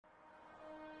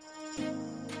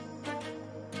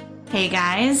Hey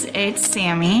guys, it's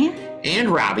Sammy. And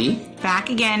Robbie. Back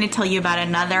again to tell you about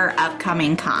another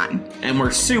upcoming con. And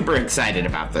we're super excited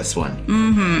about this one.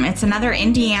 It's another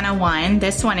Indiana one.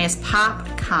 This one is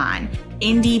PopCon.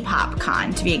 Indie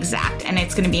PopCon to be exact. And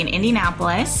it's going to be in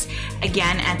Indianapolis,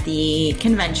 again at the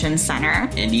Convention Center.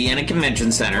 Indiana Convention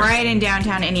Center. Right in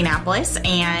downtown Indianapolis.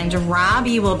 And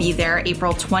Robbie will be there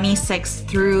April 26th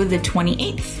through the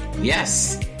 28th.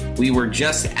 Yes. We were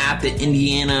just at the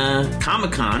Indiana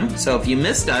Comic-Con, so if you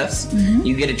missed us,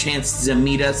 you get a chance to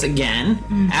meet us again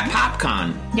at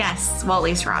PopCon. Yes, well, at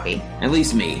least Robbie. At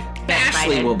least me.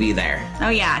 Ashley will be there. Oh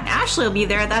yeah, Ashley will be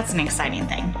there. That's an exciting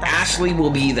thing. Ashley will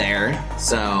be there,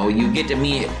 so you get to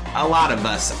meet a lot of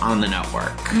us on the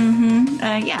network.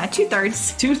 Yeah,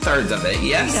 2/3. 2/3 of it,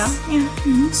 yes. There you go.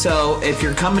 Yeah. So if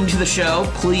you're coming to the show,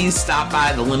 please stop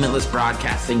by the Limitless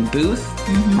Broadcasting booth.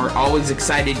 We're always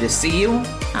excited to see you.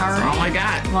 That's all I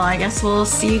got. Well, I guess we'll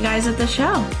see you guys at the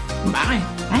show. Bye.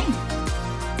 Bye.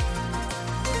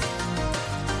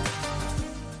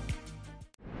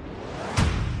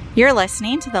 You're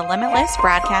listening to the Limitless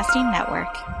Broadcasting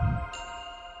Network.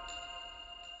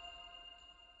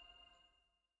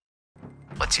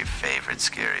 What's your favorite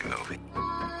scary movie?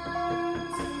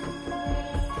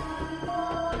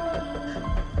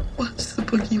 What's the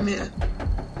boogeyman?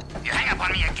 You hang up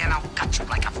on me again, I'll cut you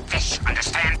like a fish,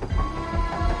 understand?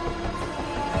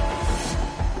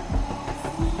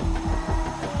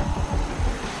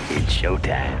 It's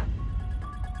showtime.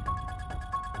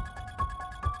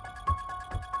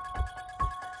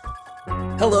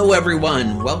 Hello,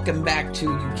 everyone. Welcome back to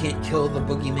You Can't Kill the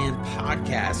Boogeyman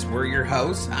podcast. We're your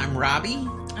hosts. I'm Robbie.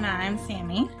 And I'm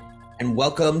Sammy. And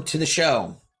welcome to the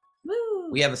show.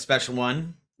 Woo! We have a special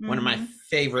one. One of my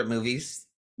favorite movies.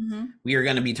 We are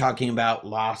going to be talking about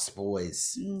Lost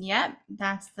Boys. Yep,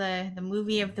 that's the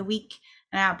movie of the week.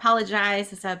 And I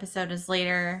apologize, this episode is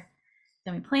later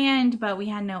than we planned, but we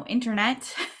had no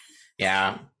internet.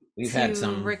 Yeah, we've had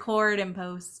some record and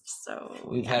post. So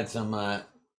we've had some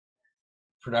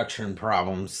production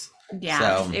problems. Yeah,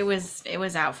 so it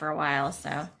was out for a while,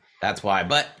 so that's why.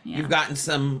 But yeah. You've gotten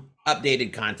some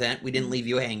updated content. We didn't leave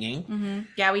you hanging.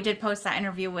 Yeah, we did post that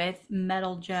interview with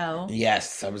Metal Joe.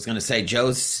 Yes, I was going to say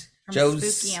Joe's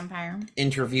Spooky Empire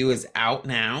interview is out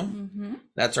now.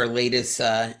 That's our latest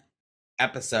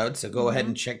episode, so go ahead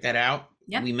and check that out.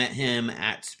 Yep. We met him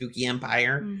at Spooky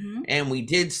Empire, and we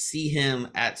did see him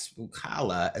at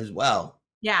Spookala as well.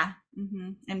 Yeah,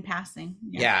 in passing.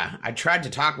 Yeah, I tried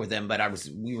to talk with him, but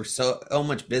we were so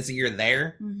much busier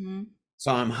there.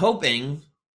 So I'm hoping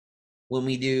when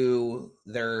we do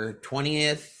their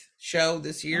 20th show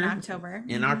this year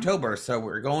in October. So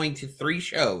we're going to 3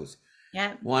 shows.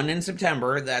 Yep. One in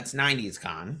September, that's 90s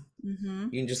Con. You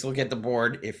can just look at the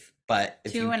board. If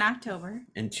 2 in October.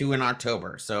 And 2 in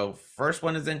October. So first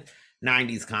one is in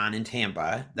 90s Con in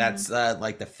Tampa. That's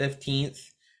like the 15th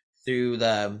through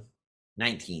the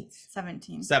 19th.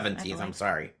 17th, I'm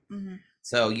sorry.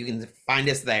 So you can find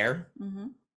us there.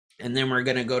 And then we're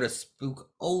going to go to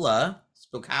Spookala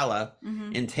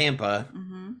in Tampa.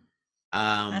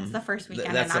 That's the first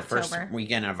weekend That's in the October. first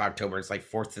weekend of October. It's like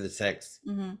 4th to the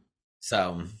 6th.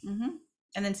 So.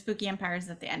 And then Spooky Empire is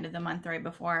at the end of the month, right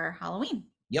before Halloween.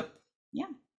 Yep. Yeah.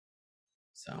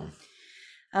 So.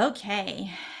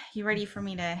 Okay. You ready for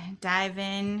me to dive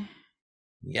in?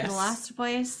 Yes. To the Lost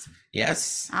Boys?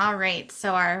 Yes. All right.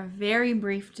 So our very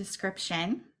brief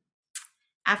description.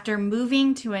 After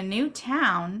moving to a new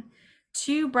town,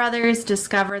 2 brothers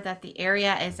discover that the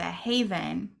area is a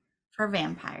haven for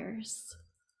vampires.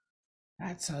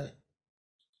 That's a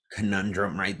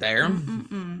conundrum right there.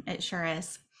 It sure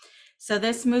is. So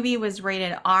this movie was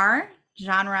rated R,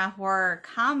 genre horror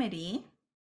comedy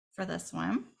for this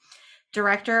one.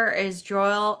 Director is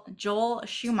Joel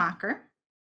Schumacher.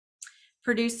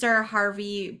 Producer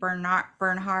Harvey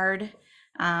Bernhard.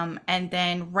 And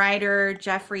then writer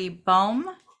Jeffrey Boehm,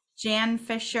 Jan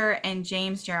Fisher, and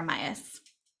James Jeremias.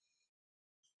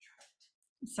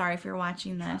 Sorry if you're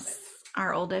watching this.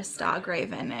 Our oldest dog,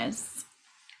 Raven, is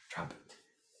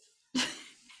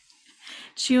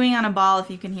chewing on a ball, if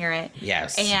you can hear it.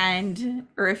 Yes. And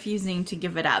refusing to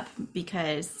give it up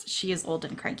because she is old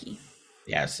and cranky.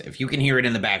 Yes. If you can hear it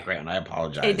in the background, I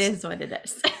apologize. It is what it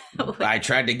is. I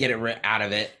tried to get it out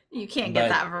of it. You can't get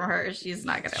that from her. She's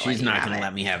not going to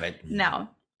let me have it. No.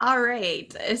 All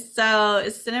right. So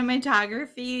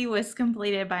cinematography was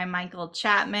completed by Michael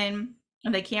Chapman.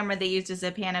 The camera they used is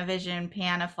a Panavision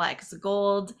Panaflex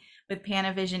Gold with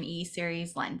Panavision E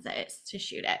series lenses to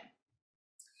shoot it.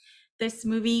 This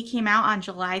movie came out on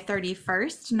July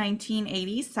 31st,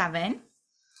 1987.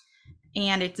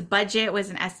 And its budget was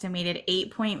an estimated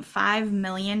 $8.5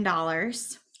 million.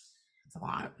 It's a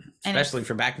lot, especially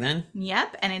for back then.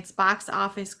 Yep, and its box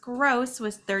office gross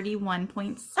was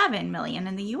 $31.7 million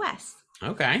in the U.S.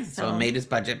 Okay, so it made its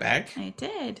budget back. It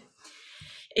did.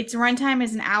 Its runtime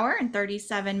is 1 hour and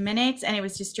 37 minutes, and it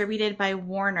was distributed by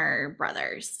Warner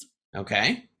Brothers.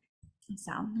 Okay.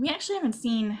 So we actually haven't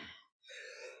seen,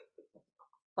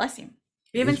 bless you,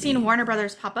 we haven't seen Warner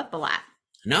Brothers pop up a lot.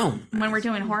 No. When we're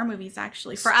doing horror movies,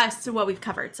 actually, for us, what we've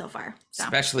covered so far. So.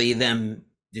 Especially them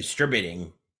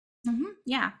distributing.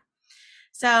 Yeah.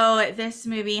 So this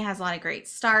movie has a lot of great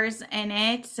stars in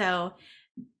it. So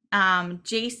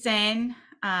Jason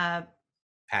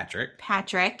Patrick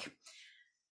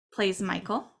plays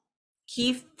Michael.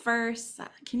 Can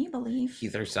you believe?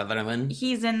 Kiefer Sutherland.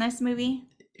 He's in this movie.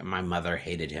 My mother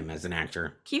hated him as an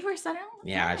actor. Kiefer Sutherland?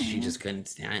 Yeah, she just couldn't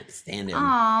stand him.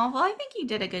 Oh, well, I think you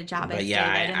did a good job. But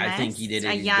yeah, I think you did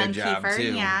a good job Kiefer,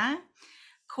 too. Yeah.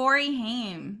 Corey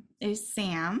Haim is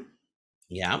Sam.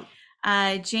 Yeah.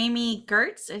 Jamie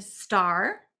Gertz is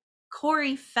Star.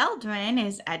 Corey Feldman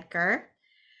is Edgar.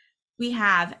 We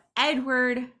have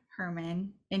Edward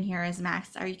Herman in here as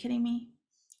Max. Are you kidding me?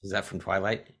 Is that from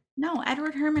Twilight? No,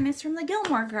 Edward Herman is from the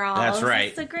Gilmore Girls. That's right.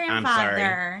 It's the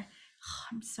grandfather.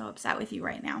 I'm so upset with you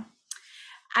right now.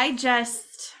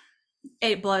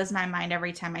 It blows my mind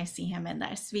every time I see him in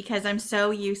this because I'm so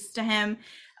used to him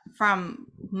from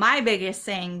my biggest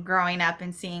thing growing up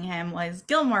and seeing him was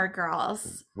Gilmore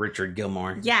Girls. Richard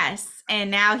Gilmore. Yes.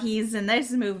 And now he's in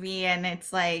this movie and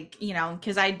it's like,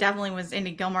 because I definitely was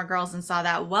into Gilmore Girls and saw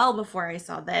that well before I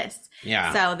saw this.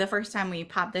 Yeah. So the first time we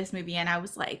popped this movie in, I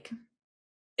was like,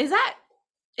 is that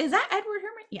Edward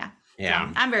Herman? Yeah. Yeah.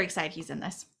 So I'm very excited he's in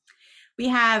this. We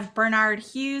have Bernard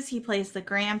Hughes. He plays the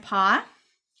grandpa.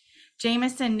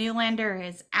 Jameson Newlander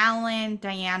is Alan.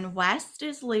 Diane West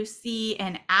is Lucy.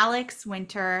 And Alex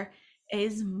Winter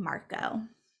is Marco,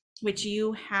 which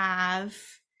you have.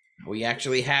 We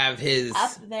actually have his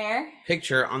up there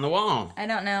picture on the wall. I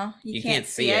don't know. You can't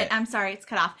see it. I'm sorry. It's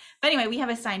cut off. But anyway, we have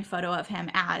a signed photo of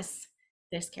him as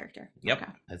this character. Yep.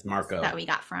 Okay. That's Marco. That we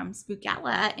got from Spook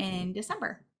Gala in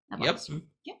December. Yep.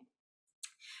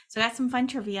 So I got some fun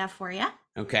trivia for you.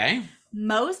 Okay.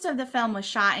 Most of the film was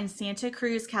shot in Santa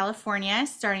Cruz, California,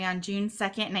 starting on June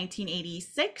 2nd,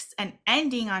 1986, and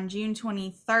ending on June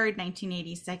 23rd,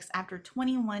 1986, after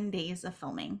 21 days of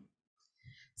filming.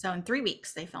 So in 3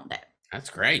 weeks, they filmed it. That's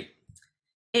great.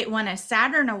 It won a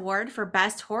Saturn Award for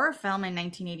Best Horror Film in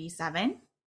 1987.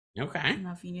 Okay. I don't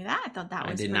know if you knew that. I thought that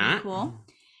was pretty cool.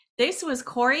 This was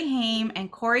Corey Haim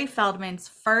and Corey Feldman's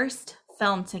first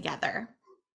film together.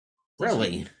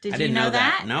 Really? Did you know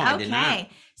that? No, I did not.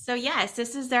 So yes,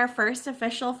 this is their first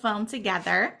official film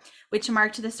together, which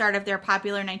marked the start of their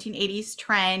popular 1980s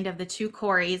trend of the two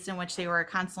Coreys, in which they were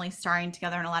constantly starring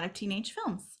together in a lot of teenage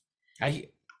films. I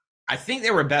think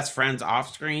they were best friends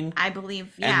off screen. I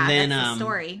believe, yeah, and then, that's the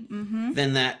story. Mm-hmm.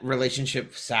 Then that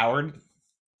relationship soured.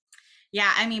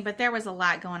 Yeah, but there was a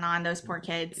lot going on. Those poor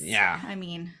kids. Yeah.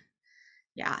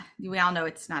 Yeah, we all know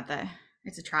it's a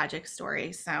tragic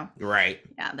story. So right.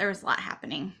 Yeah, there was a lot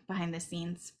happening behind the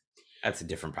scenes. That's a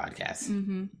different podcast.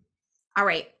 Mm-hmm. All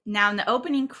right. Now in the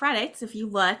opening credits, if you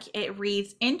look, it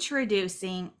reads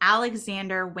introducing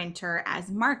Alexander Winter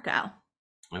as Marco.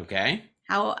 Okay.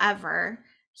 However,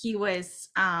 he was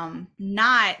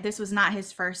this was not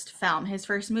his first film. His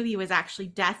first movie was actually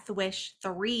Death Wish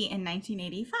 3 in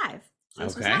 1985. So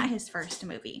this was not his first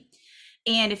movie.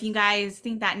 And if you guys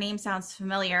think that name sounds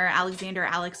familiar, Alexander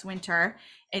Alex Winter,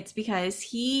 it's because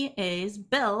he is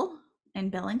Bill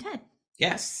in Bill and Ted.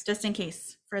 Yes. Just in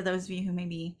case, for those of you who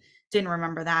maybe didn't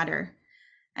remember that, or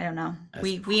I don't know.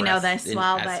 We know this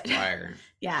well, but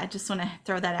yeah, I just want to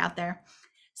throw that out there.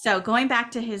 So going back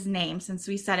to his name, since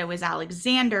we said it was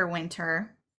Alexander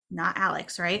Winter, not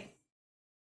Alex, right?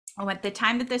 Oh, at the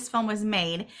time that this film was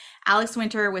made, Alex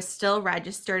Winter was still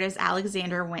registered as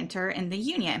Alexander Winter in the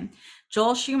Union.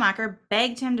 Joel Schumacher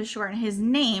begged him to shorten his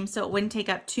name so it wouldn't take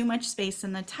up too much space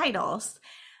in the titles.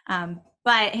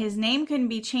 But his name couldn't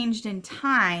be changed in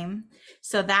time,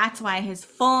 so that's why his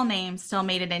full name still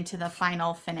made it into the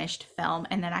final finished film,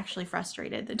 and that actually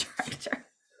frustrated the director.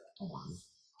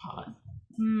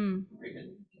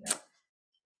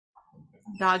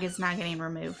 Dog is not getting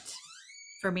removed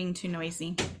for being too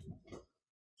noisy.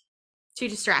 Too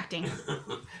distracting.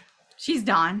 She's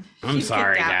Dawn. I'm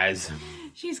sorry, guys.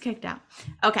 She's kicked out.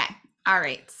 Okay. All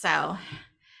right. So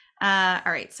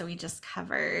we just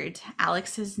covered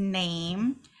Alex's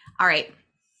name. All right.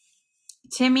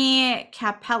 Timmy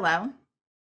Capello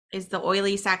is the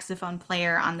oily saxophone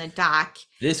player on the dock.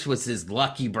 This was his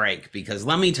lucky break because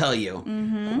let me tell you,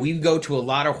 we go to a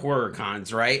lot of horror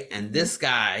cons, right? And this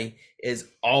guy is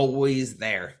always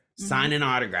there. signing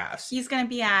autographs. He's going to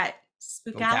be at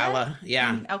Spookala? Gala,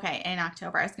 yeah. Okay, in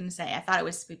October. I was going to say, I thought it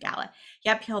was Spookala.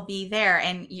 Yep, he'll be there.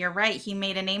 And you're right. He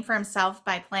made a name for himself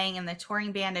by playing in the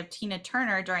touring band of Tina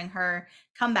Turner during her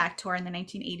comeback tour in the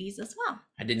 1980s as well.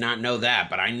 I did not know that,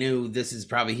 but I knew this is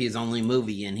probably his only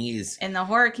movie, and he's in the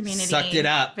horror community. Sucked it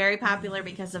up. Very popular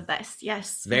because of this.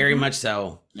 Yes. Very much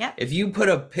so. Yep. If you put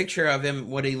a picture of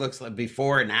him, what he looks like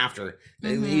before and after,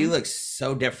 he looks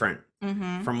so different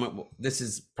from what this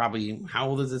is probably. How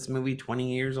old is this movie?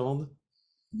 20 years old?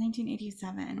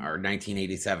 1987 or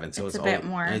 1987, so it's a bit old.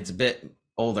 more. It's a bit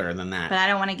older than that, but I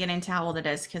don't want to get into how old it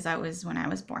is because that was when I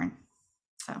was born,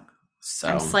 so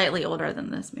I'm slightly older than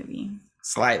this movie.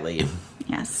 Slightly.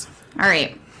 Yes. All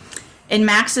right, in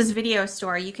Max's video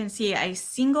store you can see a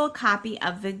single copy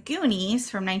of The Goonies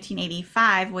from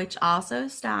 1985, which also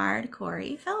starred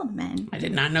Corey Feldman. I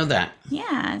did not know that.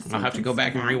 Yeah, so I'll have to go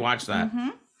back and rewatch that.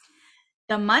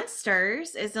 The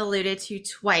Munsters is alluded to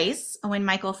twice. When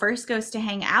Michael first goes to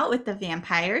hang out with the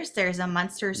vampires, there's a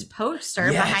Munsters poster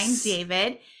behind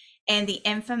David and the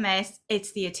infamous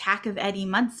 "It's the Attack of Eddie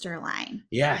Munster" line.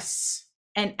 Yes.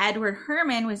 And Edward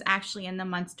Herrmann was actually in the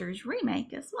Munsters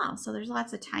remake as well. So there's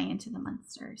lots of tie into the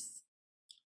Munsters.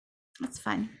 That's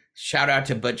fun. Shout out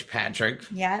to Butch Patrick.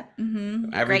 Yeah.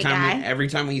 Every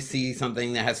time we see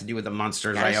something that has to do with the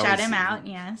Munsters, I always shout him out.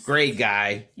 Yes. Great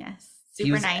guy. Yes. Super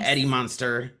he was nice. Eddie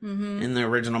Munster in the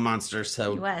original Munster,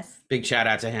 so he was. Big shout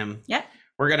out to him. Yep.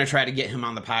 We're gonna try to get him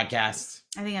on the podcast.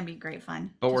 I think that'd be great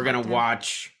fun. But we're gonna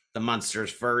watch the Munsters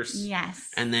first. Yes.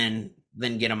 And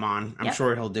then get him on. I'm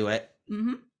sure he'll do it.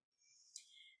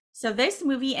 So this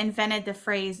movie invented the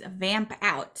phrase "vamp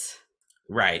out."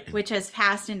 Right. Which has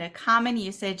passed into common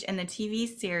usage in the TV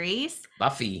series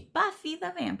Buffy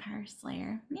the Vampire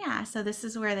Slayer. Yeah, so this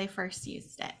is where they first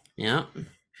used it. Yeah.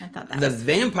 I thought that the was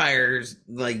vampires,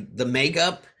 like the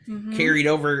makeup carried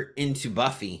over into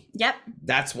Buffy. Yep.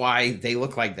 That's why they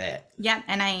look like that. Yep.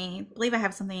 And I believe I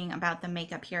have something about the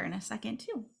makeup here in a second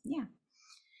too. Yeah.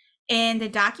 In the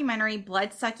documentary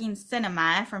Blood-Sucking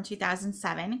Cinema from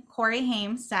 2007, Corey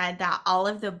Haim said that all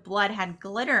of the blood had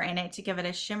glitter in it to give it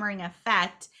a shimmering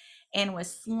effect and was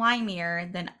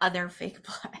slimier than other fake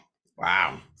blood.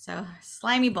 Wow. So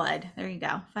slimy blood. There you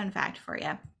go. Fun fact for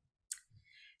you.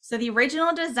 So the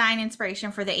original design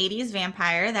inspiration for the 80s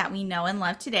vampire that we know and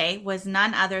love today was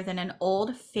none other than an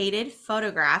old faded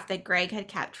photograph that Greg had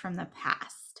kept from the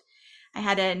past. I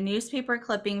had a newspaper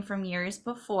clipping from years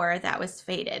before that was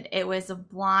faded. It was a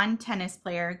blonde tennis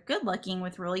player, good looking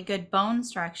with really good bone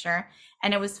structure,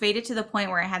 and it was faded to the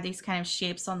point where it had these kind of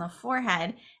shapes on the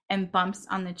forehead and bumps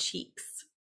on the cheeks.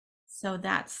 So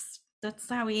that's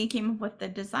how we came up with the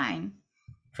design.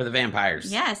 For the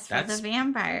vampires. Yes, for the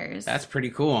vampires. That's pretty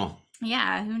cool.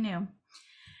 Yeah, who knew?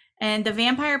 And the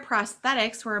vampire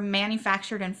prosthetics were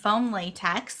manufactured in foam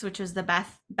latex, which was the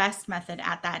best method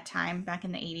at that time, back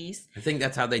in the 80s. I think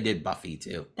that's how they did Buffy,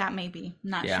 too. That may be.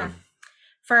 Not sure.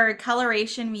 For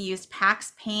coloration, we used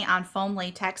Pax paint on foam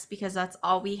latex because that's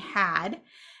all we had.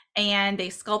 And they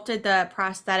sculpted the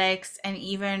prosthetics and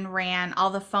even ran all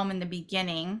the foam in the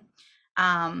beginning.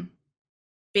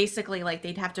 Basically, like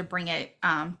they'd have to bring it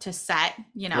to set,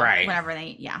 whenever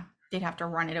they'd have to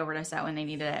run it over to set when they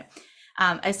needed it.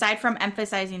 Aside from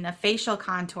emphasizing the facial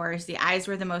contours, the eyes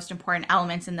were the most important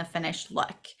elements in the finished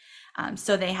look.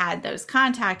 So they had those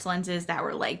contact lenses that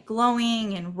were like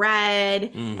glowing and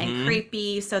red and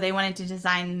creepy. So they wanted to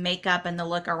design makeup and the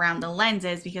look around the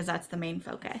lenses because that's the main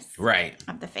focus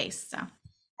of the face. So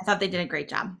I thought they did a great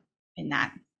job in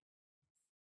that.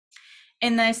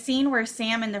 In the scene where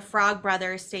Sam and the Frog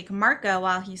Brothers stake Marco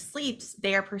while he sleeps,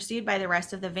 they are pursued by the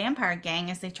rest of the vampire gang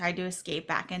as they try to escape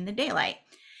back in the daylight.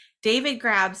 David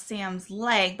grabs Sam's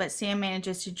leg, but Sam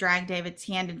manages to drag David's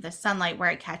hand into the sunlight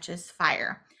where it catches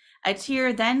fire. A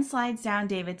tear then slides down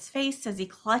David's face as he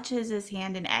clutches his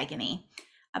hand in agony.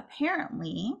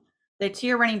 Apparently, the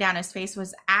tear running down his face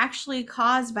was actually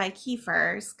caused by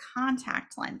Kiefer's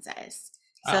contact lenses.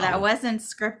 So that wasn't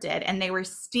scripted, and they were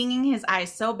stinging his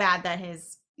eyes so bad that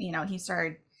he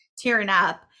started tearing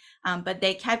up. But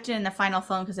they kept it in the final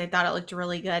film because they thought it looked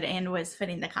really good and was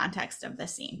fitting the context of the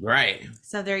scene. Right.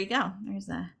 So there you go. There's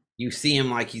you see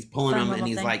him like he's pulling them, and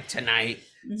he's like tonight,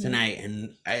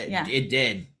 and it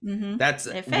did. That's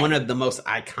one of the most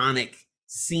iconic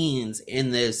scenes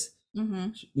in this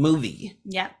movie.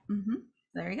 Yep.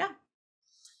 There you go.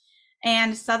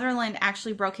 And Sutherland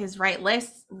actually broke his right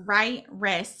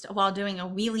wrist while doing a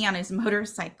wheelie on his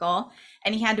motorcycle,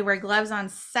 and he had to wear gloves on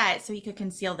set so he could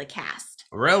conceal the cast.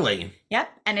 Really? Yep.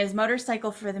 And his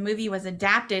motorcycle for the movie was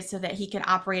adapted so that he could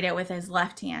operate it with his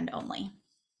left hand only.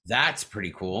 That's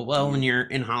pretty cool. Well, when you're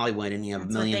in Hollywood and you have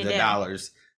millions of dollars,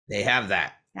 They have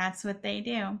that. That's what they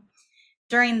do.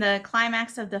 During the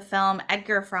climax of the film,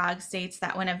 Edgar Frog states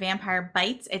that when a vampire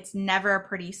bites, it's never a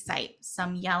pretty sight.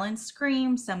 Some yell and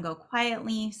scream, some go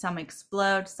quietly, some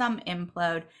explode, some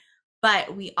implode, but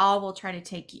all will try to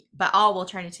take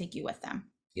you with them.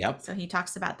 Yep. So he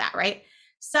talks about that, right?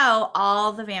 So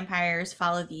all the vampires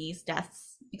follow these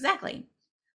deaths exactly.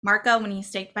 Marco, when he's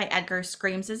staked by Edgar,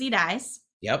 screams as he dies.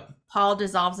 Yep. Paul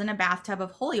dissolves in a bathtub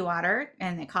of holy water,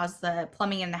 and it caused the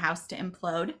plumbing in the house to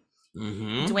implode.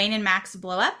 Mm-hmm. Dwayne and Max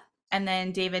blow up, and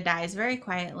then David dies very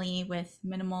quietly with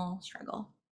minimal struggle.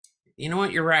 You know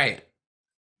what? You're right.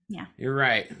 Yeah. You're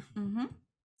right. Mm-hmm.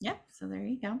 Yep. So there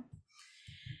you go.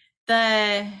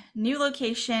 The new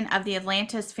location of the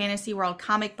Atlantis Fantasy World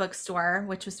comic book store,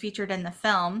 which was featured in the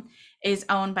film, is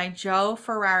owned by Joe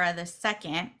Ferrara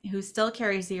II, who still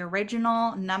carries the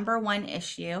original #1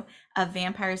 issue of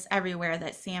Vampires Everywhere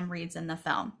that Sam reads in the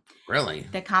film. Really?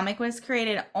 The comic was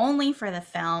created only for the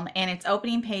film, and its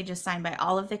opening page is signed by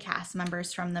all of the cast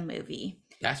members from the movie.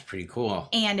 That's pretty cool.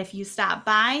 And if you stop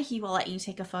by, he will let you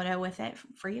take a photo with it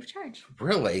free of charge.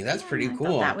 Really? That's pretty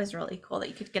cool. That was really cool that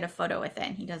you could get a photo with it,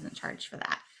 and he doesn't charge for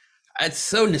that. It's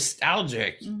so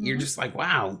nostalgic. Mm-hmm. You're just like,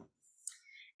 wow.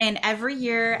 And every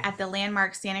year at the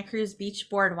landmark Santa Cruz Beach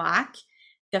Boardwalk,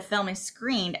 the film is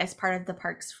screened as part of the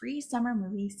park's free summer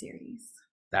movie series.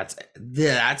 That's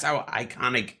how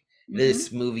iconic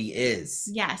this movie is.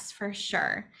 Yes, for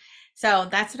sure. So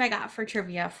that's what I got for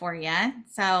trivia for you.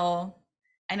 So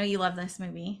I know you love this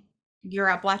movie. You were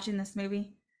up watching this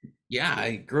movie? Yeah,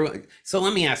 I grew up. So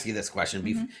let me ask you this question.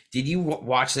 Mm-hmm. Did you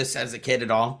watch this as a kid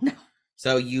at all? No.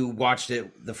 So you watched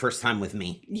it the first time with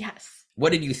me? Yes.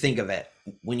 What did you think of it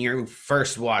when you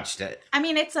first watched it? I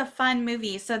mean, it's a fun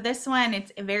movie. So this one,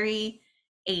 it's very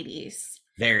 80s.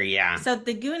 Very, yeah. So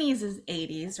the Goonies is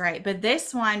 80s, right? But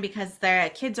this one, because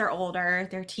the kids are older,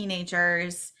 they're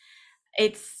teenagers,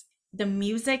 it's the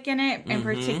music in it in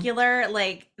particular,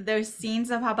 like those scenes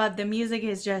that pop up, the music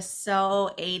is just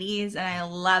so 80s, and I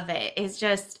love it. It's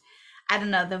just, I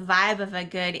don't know, the vibe of a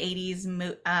good 80s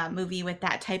movie with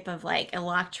that type of like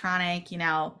electronic,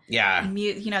 yeah,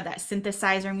 that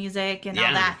synthesizer music and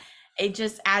all that. It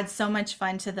just adds so much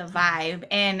fun to the vibe,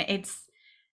 and it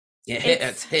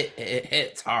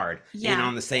hits hard, and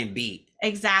on the same beat.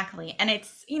 Exactly. And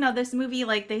it's, this movie,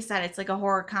 like they said, it's like a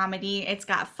horror comedy. It's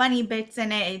got funny bits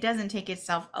in it. It doesn't take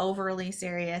itself overly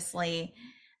seriously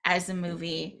as a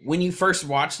movie. When you first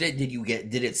watched it,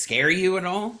 did it scare you at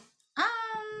all?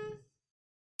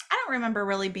 I don't remember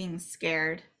really being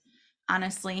scared,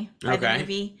 honestly, by the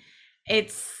movie.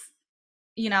 It's,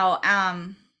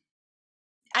 I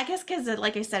guess because,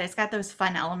 like I said, it's got those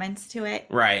fun elements to it,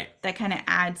 right? That kind of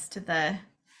adds to the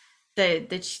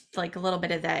like a little bit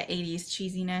of the 80s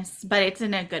cheesiness, but it's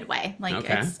in a good way. Like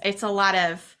it's a lot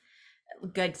of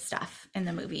good stuff in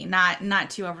the movie, not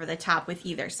too over the top with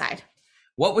either side.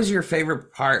 What was your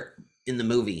favorite part in the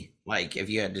movie? Like, if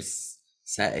you had to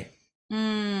say.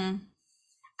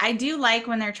 I do like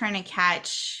when they're trying to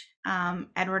catch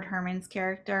Edward Herrmann's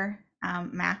character,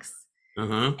 Max.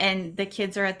 And the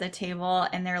kids are at the table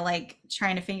and they're like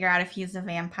trying to figure out if he's a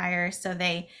vampire. So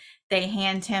they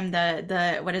hand him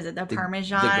the what is it, the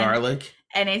Parmesan, the garlic,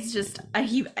 and it's just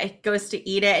he goes to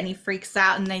eat it and he freaks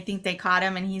out and they think they caught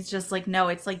him and he's just like, no,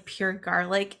 it's like pure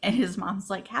garlic. And his mom's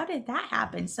like, how did that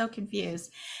happen? So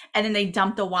confused. And then they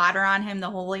dump the water on him, the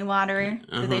holy water,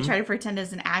 that they try to pretend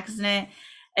is an accident.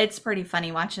 It's pretty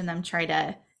funny watching them trying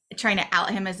to out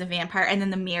him as a vampire, and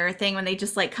then the mirror thing when they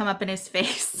just like come up in his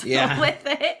face with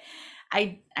it.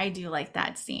 I do like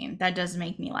that scene. That does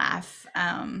make me laugh.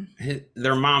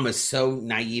 Their mom is so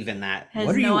naive in that.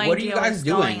 What are you guys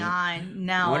doing? Going on?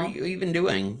 No. What are you even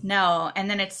doing? No. And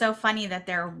then it's so funny that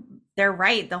they're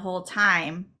right the whole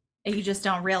time. You just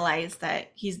don't realize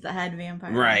that he's the head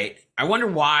vampire. Right. I wonder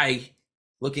why,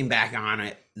 looking back on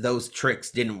it, those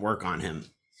tricks didn't work on him.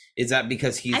 Is that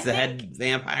because he's the head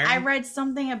vampire? I read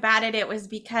something about it. It was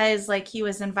because like he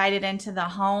was invited into the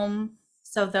home.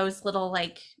 So those little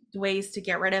like ways to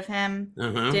get rid of him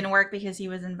didn't work because he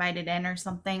was invited in or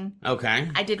something. Okay.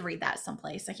 I did read that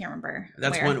someplace. I can't remember.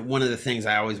 That's one of the things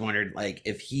I always wondered, like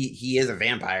if he is a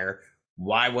vampire,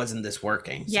 why wasn't this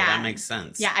working? So that makes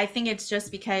sense. Yeah, I think it's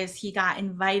just because he got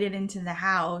invited into the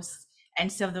house, and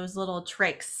so those little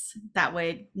tricks that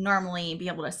would normally be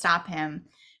able to stop him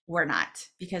were not,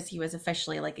 because he was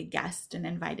officially like a guest and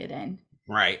invited in.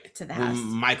 Right. To the house.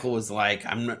 Michael was like,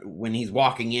 when he's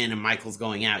walking in and Michael's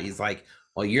going out, he's like,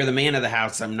 well, you're the man of the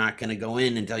house. I'm not going to go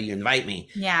in until you invite me.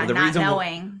 Yeah, well, the not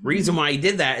knowing. reason why he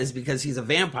did that is because he's a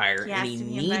vampire and he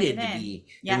needed to be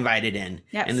invited in.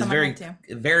 Yep, and it's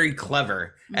very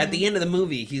clever. At the end of the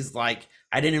movie, he's like,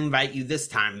 I didn't invite you this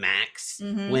time, Max,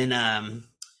 when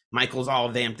Michael's all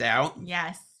vamped out.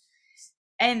 Yes.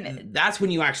 And that's when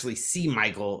you actually see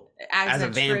Michael as a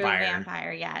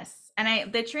vampire. Yes.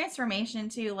 And the transformation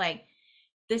too, like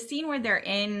the scene where they're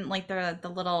in like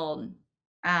the little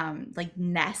like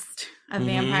nest of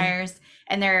vampires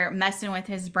and they're messing with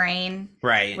his brain,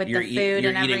 right? With the food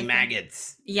and everything. Eating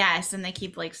maggots. Yes, and they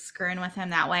keep like screwing with him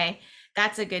that way.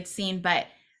 That's a good scene. But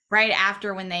right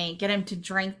after, when they get him to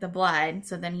drink the blood,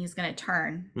 so then he's gonna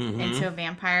turn into a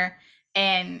vampire,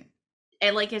 and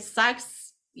it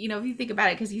sucks, you know, if you think about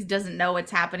it, because he doesn't know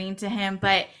what's happening to him,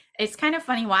 but it's kind of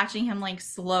funny watching him like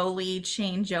slowly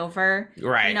change over,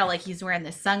 right? You know, like he's wearing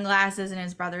the sunglasses and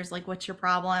his brother's like, what's your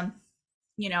problem?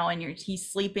 You know, and he's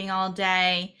sleeping all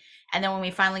day. And then when we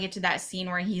finally get to that scene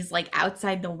where he's like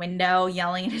outside the window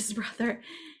yelling at his brother,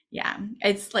 yeah,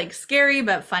 it's like scary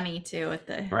but funny too at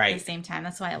the same time.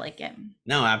 That's why I like it.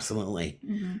 No, absolutely.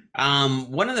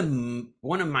 One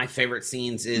of my favorite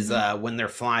scenes is when they're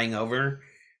flying over.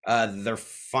 They're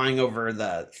flying over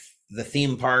the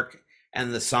theme park,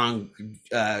 and the song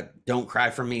 "Don't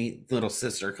Cry for Me, Little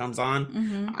Sister" comes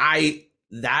on.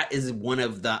 That is one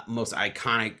of the most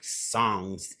iconic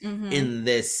songs in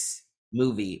this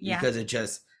movie because it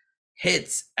just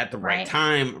hits at the right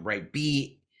time, right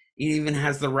beat. It even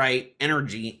has the right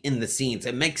energy in the scenes.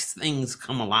 It makes things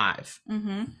come alive.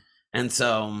 And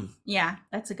so, yeah,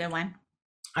 that's a good one.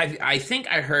 I think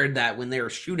I heard that when they were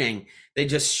shooting, they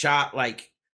just shot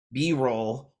like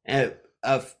B-roll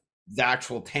of the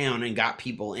actual town and got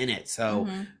people in it. So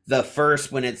the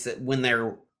first, when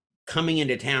they're coming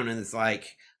into town and it's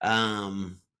like,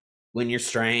 when you're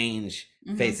strange,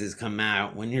 faces come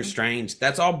out. When you're strange,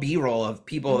 that's all B-roll of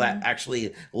people that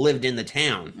actually lived in the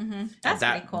town that's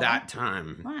at pretty cool. that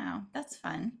time. Wow, that's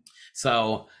fun.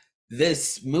 So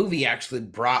this movie actually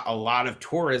brought a lot of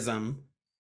tourism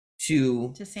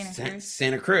to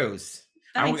Santa Cruz.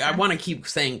 I want to keep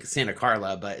saying Santa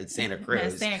Carla, but it's Santa Cruz. No,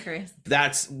 Santa Cruz.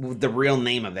 That's the real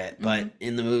name of it, but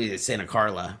in the movie it's Santa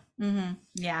Carla.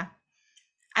 Yeah.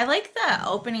 I like the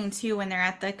opening too when they're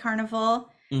at the carnival.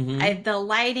 The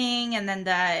lighting and then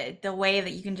the way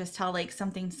that you can just tell like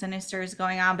something sinister is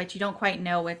going on, but you don't quite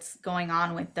know what's going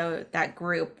on with that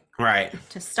group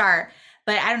to start.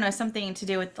 But I don't know, something to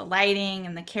do with the lighting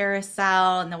and the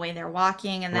carousel and the way they're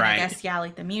walking, and then I guess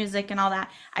like the music and all that.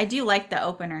 I do like the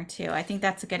opener too. I think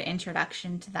that's a good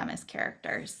introduction to them as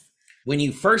characters. When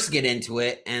you first get into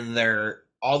it and they're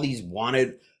all these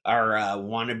missing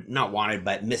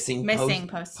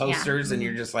posters, and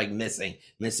you're just like missing.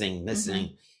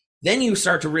 Then you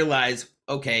start to realize,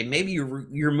 okay, maybe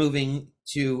you're moving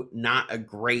to not a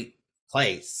great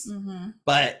place.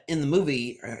 But in the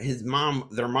movie,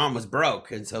 their mom was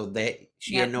broke, and so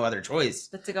she had no other choice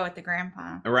but to go with the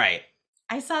grandpa. Right.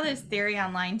 I saw this theory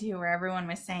online too where everyone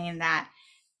was saying that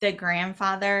the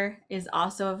grandfather is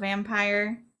also a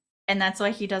vampire, and that's why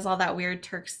he does all that weird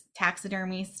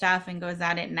taxidermy stuff and goes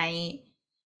out at night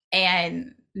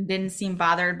and didn't seem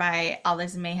bothered by all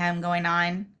this mayhem going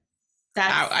on.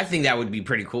 I think that would be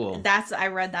pretty cool. I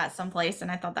read that someplace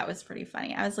and I thought that was pretty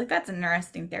funny. I was like, that's an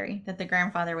interesting theory that the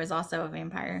grandfather was also a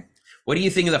vampire. What do you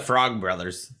think of the Frog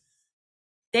Brothers?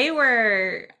 They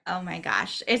were, oh my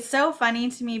gosh. It's so funny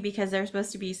to me because they're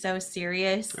supposed to be so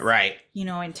serious. Right. You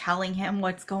know, and telling him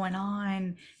what's going on.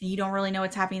 And you don't really know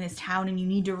what's happening in this town and you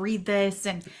need to read this.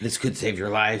 And this could save your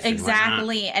life.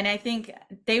 Exactly. And I think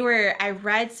I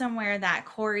read somewhere that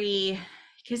Corey,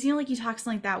 because, you know, like he talks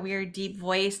in like that weird deep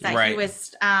voice that he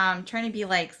was trying to be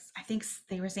like, I think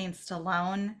they were saying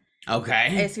Stallone.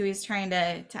 Okay. Is who he's trying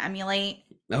to emulate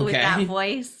with that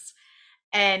voice.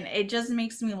 And it just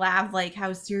makes me laugh, like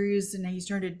how serious, and he's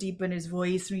trying to deepen his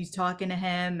voice when he's talking to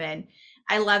him. And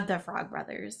I love the Frog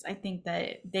Brothers. I think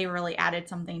that they really added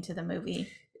something to the movie.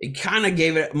 It kind of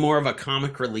gave it more of a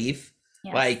comic relief.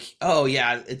 Yes. Like, oh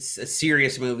yeah, it's a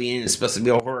serious movie and it's supposed to be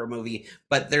a horror movie,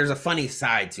 but there's a funny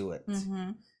side to it.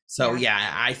 So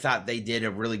yeah, I thought they did a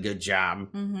really good job.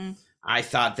 I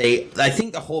think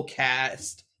the whole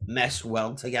cast meshed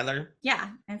well together.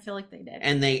 Yeah, I feel like they did.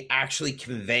 And they actually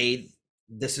conveyed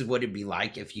this is what it'd be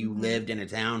like if you lived in a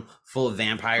town full of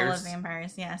vampires.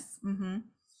 Yes.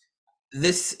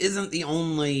 This isn't the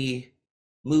only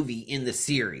movie in the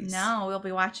series. No, we'll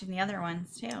be watching the other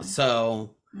ones too.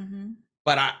 So,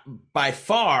 but by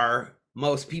far,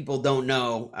 most people don't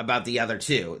know about the other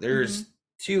two. There's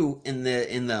two in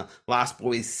the Lost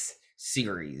Boys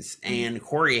series, and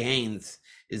Corey Haines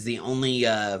is the only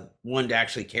one to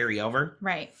actually carry over.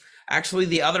 Right. Actually,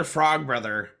 the other Frog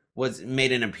brother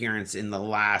made an appearance in the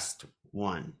last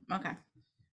one. Okay.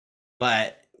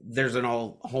 But there's an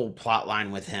whole plot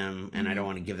line with him, and I don't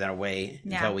want to give that away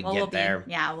until we get there.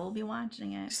 We'll be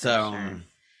watching it. So, sure.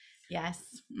 Yes.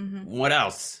 What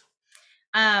else?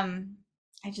 I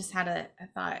just had a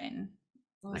thought, and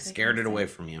I scared it away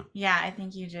from you. Yeah, I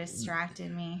think you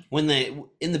distracted me.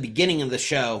 In the beginning of the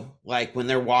show, like when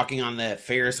they're walking on the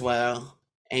Ferris wheel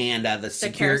and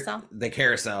the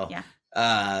carousel, yeah.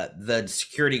 The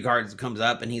security guard comes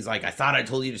up and he's like, "I thought I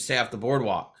told you to stay off the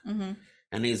boardwalk,"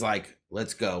 and he's like,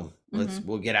 "Let's go,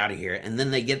 we'll get out of here." And then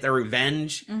they get their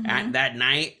revenge at that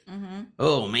night.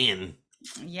 Oh man,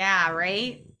 yeah,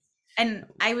 right. And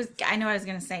I know what I was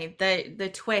gonna say. The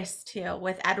twist too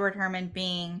with Edward Herrmann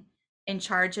being in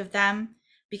charge of them,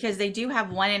 because they do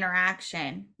have one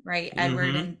interaction, right?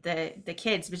 Edward and the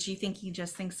kids, but you think he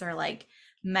just thinks they're like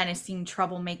menacing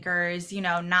troublemakers,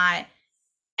 not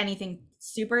anything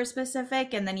super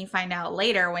specific. And then you find out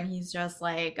later when he's just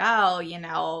like, oh,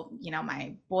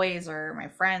 my boys or my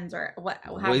friends or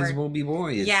whatever. Boys will be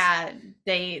boys. Yeah,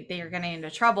 they are getting into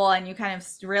trouble, and you kind of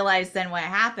realize then what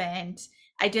happened.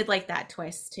 I did like that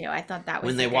twist too. I thought that was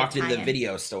when they walked in the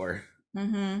video store.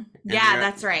 Yeah,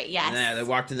 that's right. Yes. Yeah, they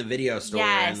walked in the video store,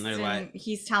 and they're like,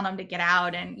 he's telling them to get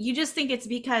out, and you just think it's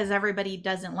because everybody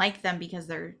doesn't like them because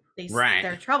they're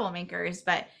troublemakers,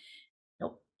 but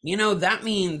nope. That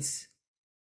means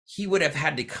he would have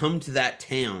had to come to that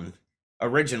town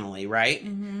originally, right?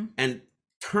 And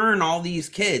turn all these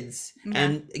kids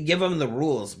and give them the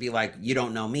rules. Be like, you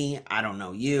don't know me, I don't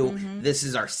know you. This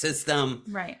is our system,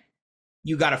 right?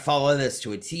 You got to follow this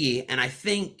to a T. And I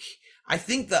think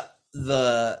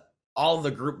all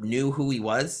the group knew who he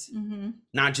was,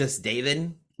 not just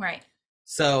David, right?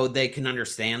 So they can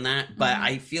understand that. But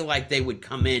I feel like they would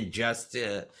come in just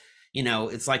to,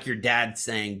 it's like your dad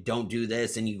saying, "Don't do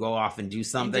this," and you go off and do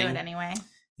something. And do it anyway.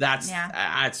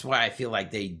 That's why I feel like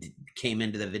they came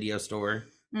into the video store,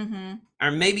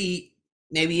 or maybe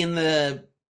in the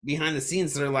behind the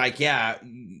scenes they're like, "Yeah,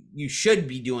 you should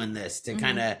be doing this to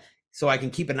kind of so I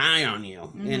can keep an eye on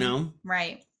you,"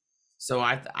 right? So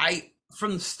I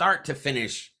from start to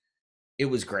finish, it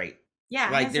was great. Yeah,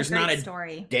 like there's not a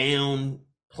story down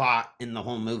plot in the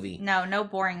whole movie. No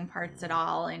boring parts at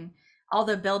all, and all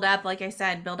the build up, like I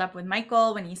said, build up with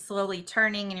Michael when he's slowly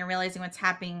turning and you're realizing what's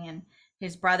happening, and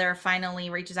his brother finally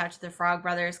reaches out to the Frog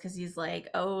Brothers because he's like,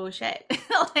 "Oh shit,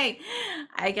 like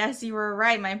I guess you were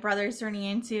right. My brother's turning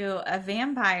into a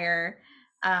vampire,"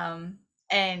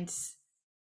 and.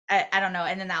 I don't know.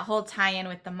 And then that whole tie-in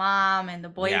with the mom and the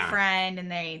boyfriend,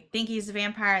 and they think he's a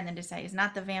vampire and then decide he's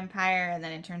not the vampire. And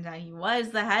then it turns out he was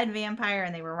the head vampire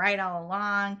and they were right all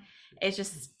along. It's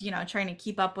just, trying to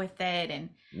keep up with it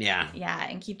and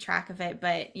and keep track of it.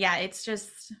 But yeah, it's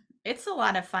a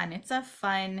lot of fun. It's a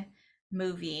fun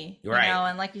movie,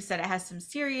 and like you said, it has some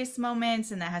serious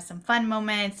moments and that has some fun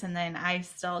moments. And then I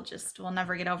still just will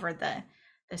never get over the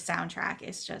soundtrack.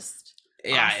 It's just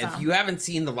awesome. If you haven't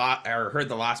seen or heard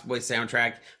the Lost Boys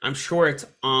soundtrack, I'm sure it's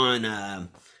on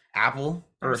Apple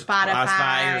or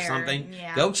Spotify or something.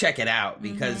 Go check it out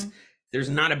because there's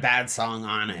not a bad song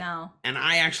on it. No. And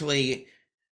I'm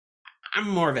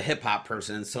more of a hip hop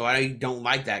person, so I don't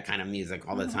like that kind of music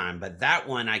all the time. But that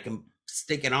one, I can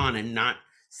stick it on and not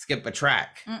skip a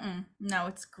track. No,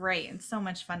 it's great. It's so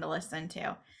much fun to listen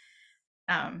to.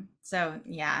 So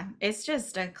yeah, it's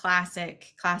just a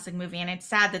classic movie, and it's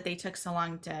sad that they took so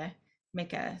long to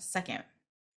make a second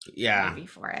movie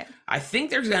for it. I think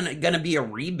there's gonna be a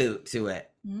reboot to it.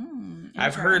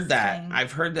 I've heard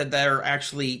that they're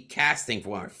actually casting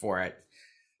for it.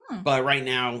 But right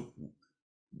now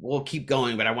we'll keep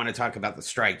going, but I want to talk about the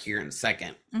strike here in a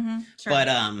second. Sure. But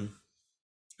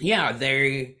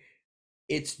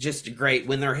it's just great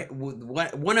when they're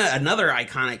another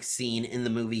iconic scene in the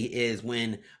movie is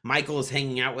when Michael is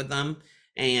hanging out with them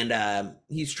and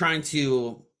he's trying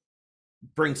to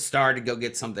bring Star to go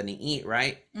get something to eat,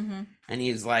 right? And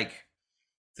he's like,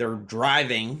 they're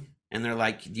driving and they're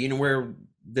like, "Do you know where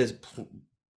this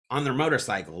on their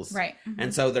motorcycles?" Right.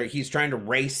 And so he's trying to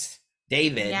race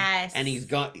David,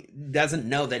 and doesn't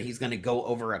know that he's going to go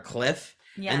over a cliff.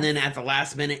 And then at the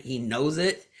last minute he knows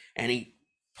it and he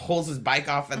pulls his bike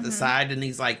off at the side and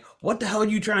he's like, "What the hell are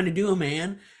you trying to do,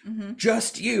 man?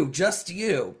 Just you.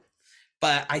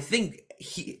 But I think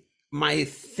my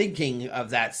thinking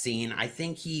of that scene, I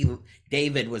think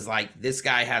David was like, this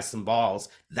guy has some balls.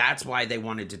 That's why they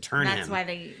wanted to turn him. That's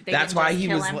why that's why he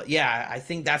was him. I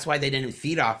think that's why they didn't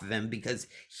feed off of him, because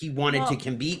he wanted to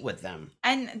compete with them.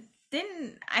 And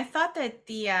I thought that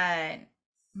the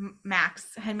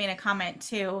Max had made a comment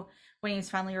too when he was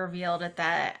finally revealed at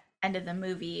the end of the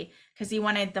movie, because he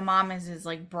wanted the mom as his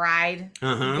like bride,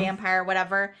 vampire,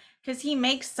 whatever. Because he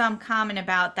makes some comment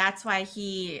about that's why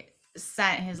he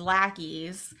sent his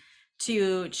lackeys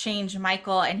to change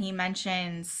Michael, and he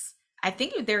mentions I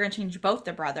think they're gonna change both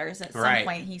the brothers at some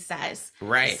point. He says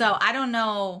So I don't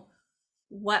know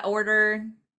what order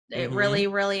it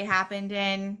really happened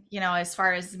in, as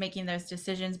far as making those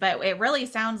decisions, but it really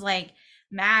sounds like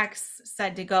Max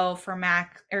said to go for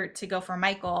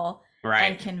Michael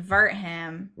and convert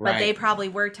him, but they probably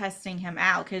were testing him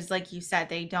out because, like you said,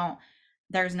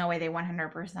 there's no way they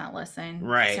 100% listen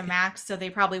to Max, so they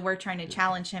probably were trying to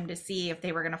challenge him to see if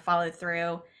they were going to follow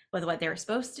through with what they were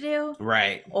supposed to do,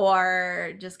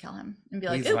 or just kill him and be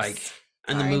like, he's oops, like,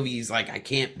 in the movie he's like, I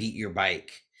can't beat your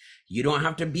bike. You don't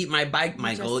have to beat my bike,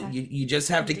 Michael. You just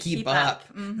have to keep up.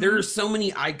 There are so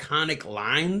many iconic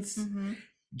lines,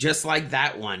 just like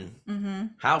that one.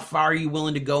 How far are you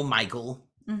willing to go, Michael?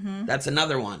 That's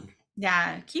another one.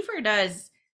 Yeah, Kiefer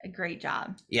does a great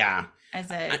job. Yeah, as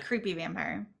a creepy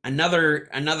vampire. Another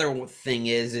thing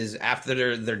is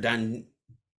after they're done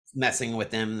messing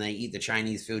with them, they eat the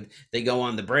Chinese food. They go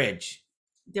on the bridge.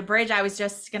 The bridge. I was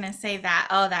just gonna say that.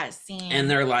 Oh, that scene. And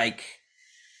they're like,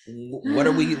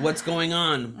 what's going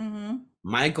on?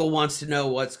 Michael wants to know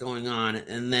what's going on,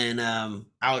 and then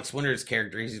Alex Winter's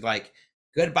character, he's like,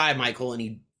 goodbye, Michael, and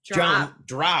he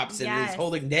drops and is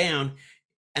holding down,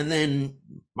 and then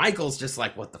Michael's just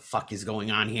like, what the fuck is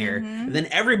going on here? And then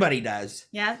everybody does.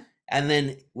 And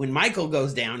then when Michael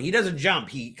goes down, he doesn't jump,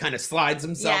 he kind of slides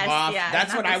himself off.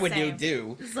 That's what I would do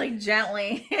too. It's like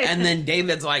gently. And then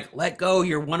David's like, let go,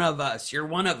 you're one of us,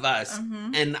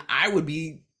 and I would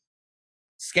be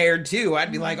scared too.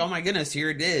 I'd be like, oh my goodness, here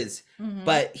it is.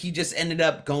 But he just ended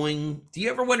up going. Do you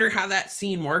ever wonder how that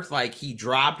scene worked? Like, he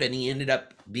dropped and he ended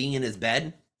up being in his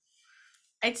bed.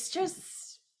 It's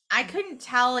just, I couldn't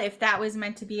tell if that was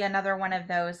meant to be another one of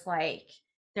those, like,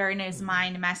 they're in his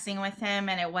mind messing with him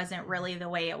and it wasn't really the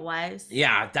way it was.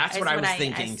 Yeah, that's what I was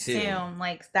thinking too.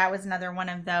 Like, that was another one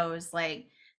of those, like,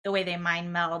 the way they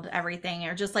mind meld everything,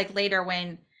 or just like later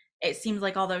when it seems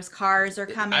like all those cars are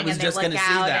coming and they look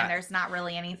out and there's not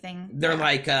really anything. They're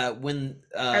like when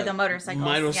or the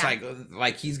motorcycle,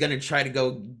 like he's gonna try to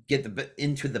go get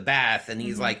into the bath, and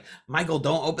he's like, Michael,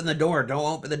 don't open the door,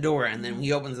 and then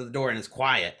he opens the door and it's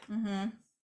quiet.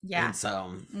 Yeah. And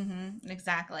so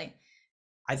exactly.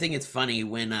 I think it's funny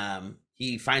when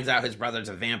he finds out his brother's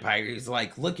a vampire. He's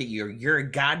like, look at you, you're a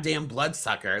goddamn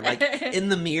bloodsucker. Like, in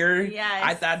the mirror. Yes.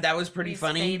 I thought that was pretty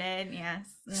funny. Stated, yes.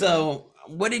 So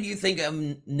what did you think of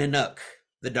Nanook,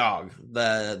 the dog,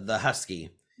 the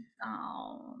husky?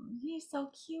 Oh, he's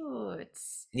so cute.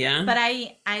 Yeah. But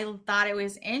I thought it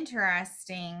was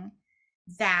interesting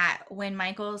that when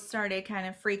Michael started kind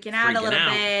of freaking out a little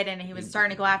bit and he was starting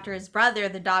to go after his brother,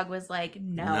 the dog was like,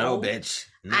 no, bitch.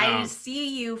 No. I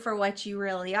see you for what you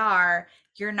really are.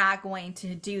 You're not going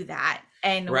to do that.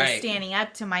 And we're standing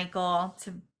up to Michael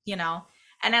to,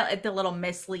 and the little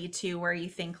mislead too, where you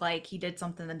think like he did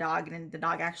something to the dog and the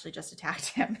dog actually just attacked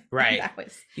him. Right.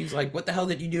 He's like, what the hell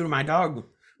did you do to my dog?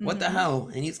 What the hell?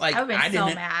 And he's like, I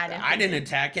didn't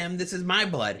attack him. This is my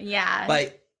blood. Yeah.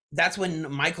 But that's when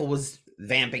Michael was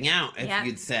vamping out, if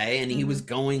you'd say, and he was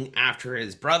going after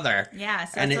his brother. Yeah,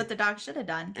 so that's what the dog should have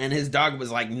done. And his dog was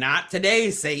like, not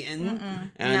today,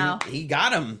 Satan. And he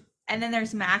got him. And then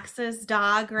there's Max's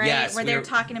dog, right? Yes, where they're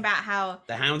talking about how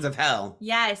the Hounds of Hell.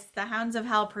 Yes, the Hounds of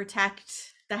Hell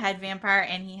protect the head vampire,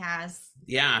 and he has.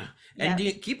 Yeah. And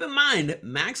keep in mind,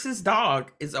 Max's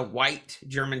dog is a white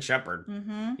German Shepherd.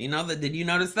 You know that? Did you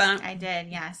notice that? I did,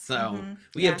 yes. So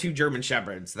we have two German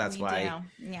Shepherds. That's why.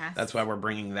 Yes. That's why we're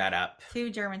bringing that up. Two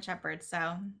German Shepherds.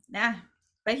 So yeah,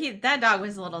 but that dog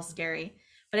was a little scary.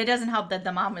 But it doesn't help that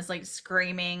the mom was like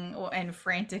screaming and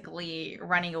frantically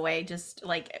running away, just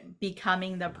like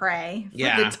becoming the prey for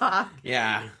the dog.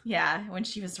 Yeah. Yeah. When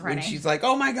she was running. When she's like,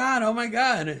 oh my God, oh my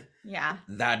God. Yeah.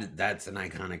 That's an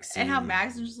iconic scene. And how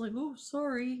Max was just like, oh,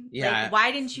 sorry. Yeah. Like,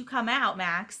 why didn't you come out,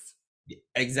 Max?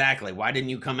 Exactly. Why didn't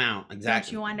you come out?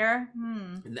 Exactly. Don't you wonder?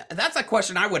 That's a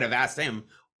question I would have asked him.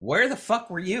 Where the fuck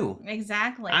were you?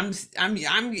 Exactly.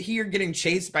 I'm here getting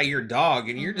chased by your dog,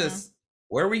 and you're just,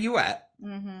 where were you at?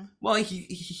 Well,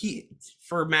 he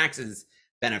for Max's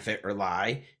benefit or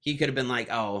lie, he could have been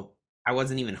like, oh, I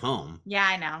wasn't even home. Yeah,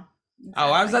 I know. Exactly.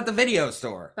 Oh, I was at the video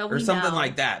store or something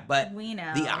like that. But we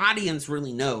know the audience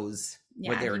really knows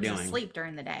what they were doing. Asleep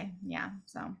during the day. Yeah.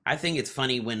 So I think it's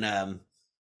funny when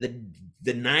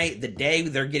the day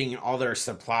they're getting all their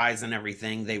supplies and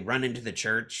everything, they run into the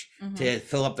church to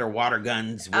fill up their water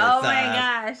guns with oh my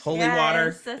gosh, holy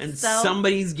water, that's and so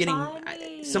somebody's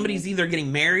funny. either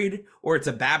getting married or it's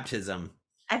a baptism.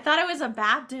 I thought it was a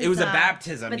baptism. It was a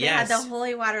baptism, but yes. They had the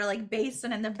holy water like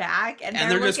basin in the back, and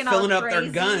they're just filling up their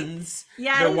guns,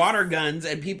 their water guns,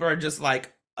 and people are just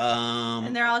like,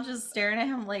 and they're all just staring at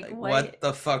him like what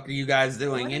the fuck are you guys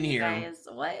doing in here?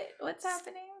 What's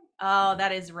happening? Oh,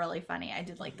 that is really funny. I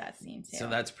did like that scene too. So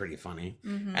that's pretty funny.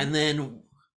 And then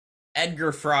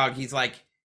Edgar Frog, he's like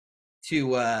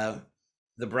to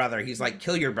the brother, he's like,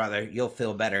 kill your brother, you'll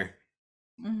feel better.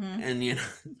 And you know,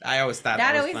 I always thought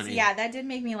that was funny. Yeah, that did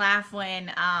make me laugh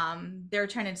when they were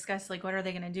trying to discuss like what are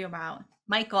they going to do about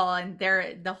Michael, and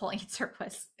the whole answer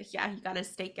was, yeah, you got to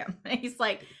stake him. And he's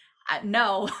like,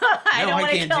 no, I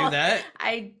can't do that.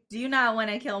 I do not want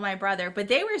to kill my brother. But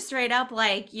they were straight up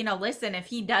like, you know, listen, if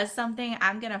he does something,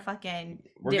 I'm gonna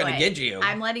we're gonna get you.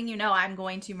 I'm letting you know I'm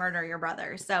going to murder your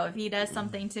brother. So if he does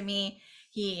something to me,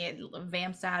 he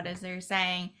vamps out, as they're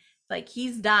saying. Like,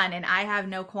 he's done, and I have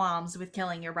no qualms with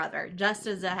killing your brother, just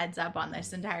as a heads up on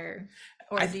this entire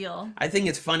ordeal. I think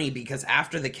it's funny because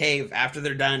after the cave, after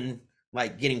they're done,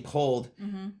 like, getting pulled,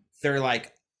 they're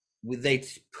like, they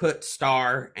put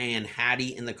Star and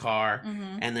Hattie in the car,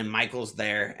 and then Michael's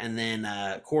there, and then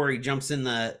Corey jumps in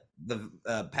the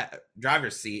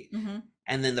driver's seat,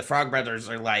 and then the Frog Brothers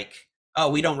are like, oh,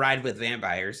 we don't ride with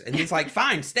vampires. And he's like,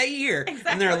 fine, stay here.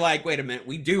 Exactly. And they're like, wait a minute,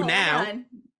 we do now.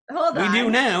 Hold on. We do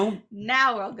now.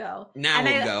 Now we'll go.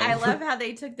 I love how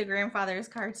they took the grandfather's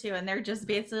car too, and they're just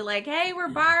basically like, "Hey, we're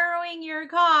borrowing your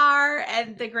car,"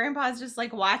 and the grandpa's just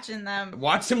like watching them.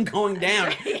 Watch them going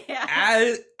down.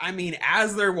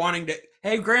 As they're wanting to.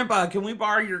 Hey, Grandpa, can we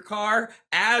borrow your car?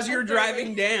 As you're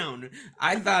driving down,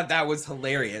 I thought that was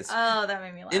hilarious. Oh, that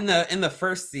made me laugh. In the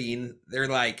first scene, they're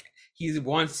like, he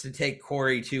wants to take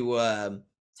Corey to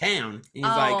town, and he's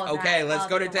like, okay, let's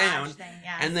go to town.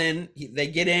 And then they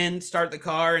get in, start the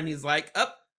car, and he's like,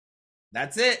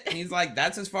 that's it. And he's like,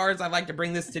 that's as far as I'd like to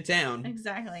bring this to town.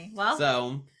 Exactly. Well,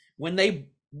 so when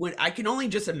I can only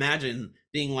just imagine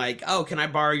being like, oh, can I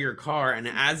borrow your car? And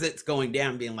as it's going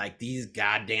down, being like, these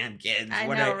goddamn kids,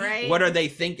 right? What are they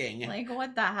thinking? Like,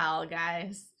 what the hell,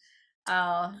 guys?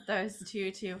 Oh, that was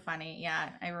too funny. Yeah,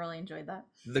 I really enjoyed that.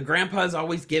 The grandpa's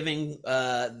always giving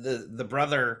the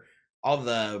brother all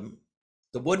the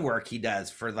woodwork he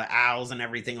does for the owls and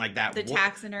everything like that. The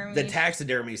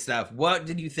taxidermy stuff. What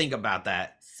did you think about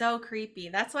that? So creepy.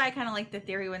 That's why I kind of like the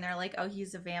theory when they're like, oh,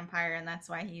 he's a vampire, and that's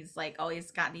why he's like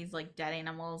always got these like dead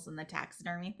animals and the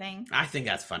taxidermy thing. I think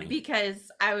that's funny.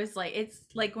 Because I was like, it's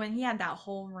like when he had that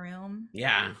whole room.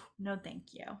 Yeah. No,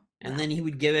 thank you. And then he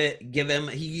would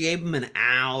he gave him an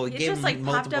owl. It just like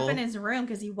popped up in his room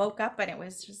because he woke up and it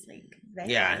was just like there.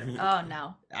 Yeah. Oh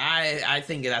no. I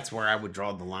think that's where I would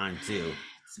draw the line too.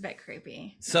 It's a bit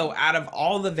creepy. So out of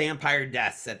all the vampire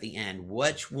deaths at the end,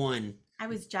 which one? I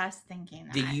was just thinking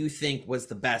that. Do you think was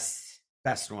the best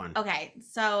one? Okay,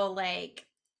 so like,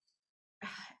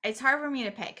 it's hard for me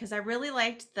to pick because I really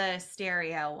liked the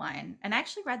stereo one, and I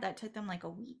actually read that took them like a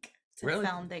week to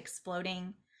film the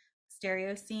exploding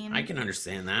stereo scene. I can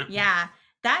understand that. Yeah,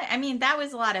 that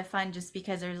was a lot of fun just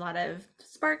because there's a lot of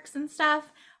sparks and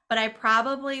stuff. But I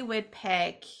probably would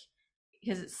pick,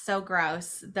 because it's so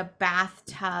gross, the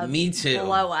bathtub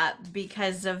blow up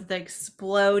because of the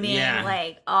exploding.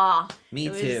 Me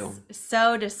too.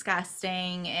 So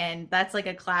disgusting, and that's like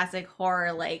a classic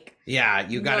horror. Like, yeah,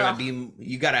 you gotta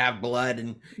have blood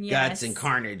and guts and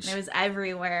carnage. It was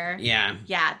everywhere. Yeah,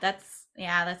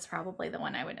 that's probably the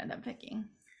one I would end up picking.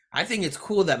 I think it's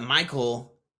cool that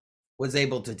Michael was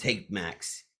able to take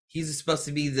Max. He's supposed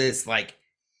to be this like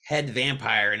head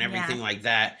vampire and everything like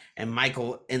that, and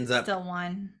Michael ends up still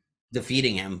won,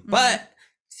 defeating him. But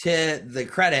to the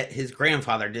credit, his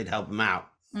grandfather did help him out.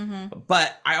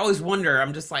 But I always wonder,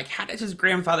 I'm just like, how did his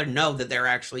grandfather know that they're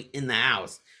actually in the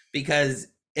house? Because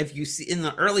if you see in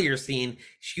the earlier scene,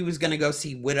 she was going to go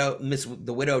see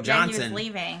the widow Johnson. He was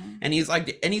leaving, and he's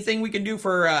like, anything we can do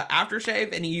for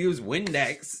aftershave, and he used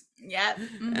Windex. Yep.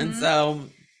 And so,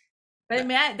 but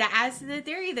that adds to the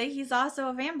theory that he's also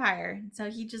a vampire.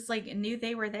 So he just like knew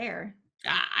they were there.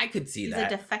 I could see that.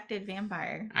 He's a defected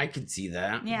vampire. I could see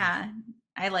that. Yeah.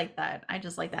 I like that. I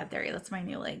just like that theory. That's my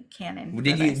new like canon.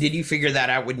 Did you figure that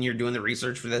out when you're doing the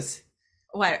research for this?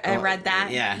 What? I read that?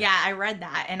 Yeah. Yeah, I read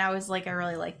that. And I was like, I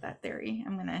really like that theory.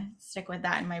 I'm going to stick with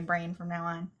that in my brain from now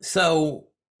on. So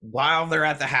while they're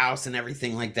at the house and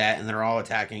everything like that, and they're all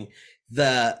attacking,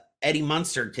 the Eddie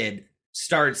Munster kid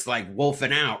starts like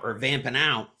wolfing out or vamping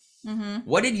out.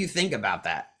 What did you think about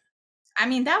that? I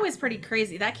mean, that was pretty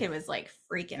crazy. That kid was like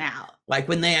freaking out. Like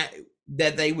when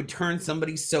they would turn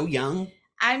somebody so young.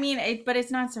 I mean, but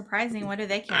it's not surprising. What do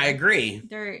they care? I agree.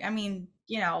 I mean,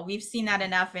 we've seen that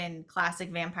enough in classic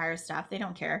vampire stuff. They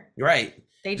don't care. Right.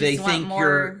 They just want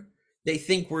more. They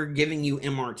think we're giving you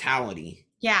immortality.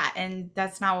 Yeah, and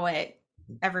that's not what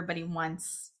everybody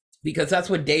wants. Because that's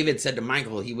what David said to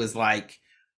Michael. He was like,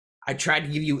 I tried to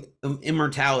give you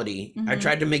immortality. I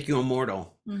tried to make you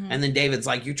immortal. And then David's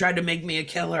like, you tried to make me a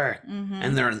killer.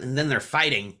 And then they're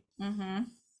fighting.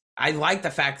 I like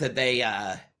the fact that they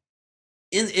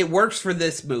it works for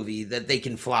this movie that they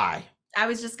can fly. I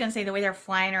was just gonna say the way they're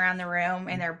flying around the room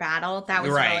in their battle, that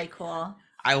was really cool.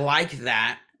 I like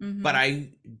that, but I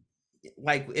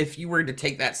like if you were to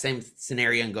take that same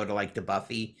scenario and go to like to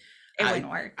Buffy, it wouldn't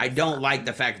work. I don't like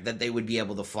the fact that they would be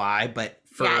able to fly, but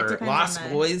for Lost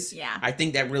Boys, I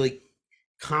think that really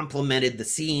complemented the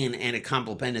scene and it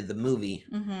complemented the movie.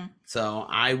 So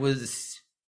I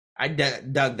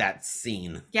dug that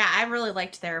scene. Yeah, I really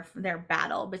liked their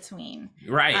battle between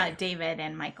David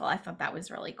and Michael. I thought that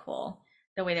was really cool.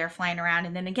 The way they're flying around.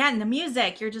 And then again, the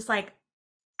music, you're just like,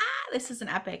 this is an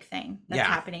epic thing that's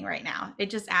happening right now. It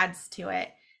just adds to it.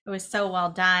 It was so well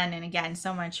done. And again,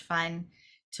 so much fun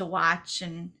to watch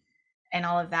and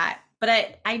all of that.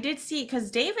 But I did see,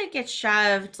 because David gets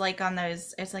shoved like on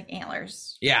those, it's like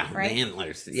antlers. Yeah, right? The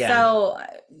antlers. Yeah. So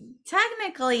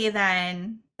technically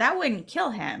then that wouldn't kill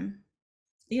him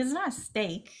because it's not a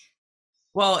stake.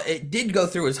 Well, it did go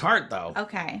through his heart though.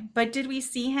 Okay. But did we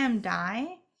see him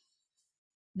die?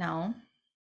 No.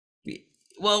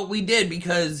 Well, we did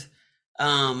because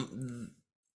the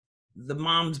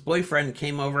mom's boyfriend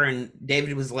came over and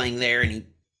David was laying there and he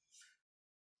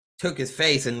took his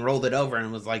face and rolled it over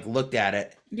and was like, looked at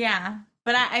it. Yeah.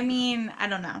 But I mean, I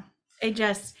don't know. It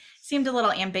just seemed a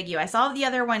little ambiguous. All of the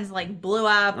other ones like blew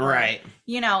up. Right.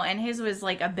 And his was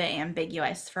like a bit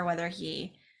ambiguous for whether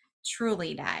he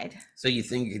truly died. So you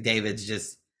think David's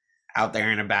just out there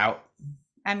and about?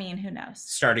 I mean, who knows?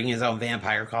 Starting his own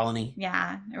vampire colony?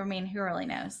 Yeah. I mean, who really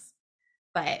knows?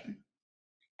 But,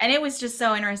 and it was just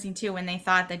so interesting too when they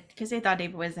thought that, because they thought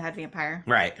David was the head vampire.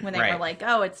 Right. When they were like,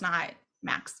 oh, it's not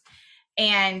Max.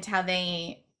 And how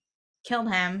they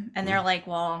killed him. And they're like,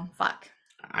 well, fuck.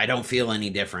 I don't feel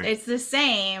any different. It's the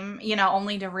same,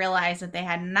 only to realize that they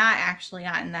had not actually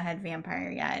gotten the head vampire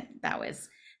yet. That was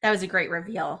a great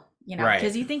reveal,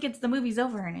 because you think it's the movie's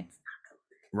over and it's not over.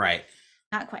 Right.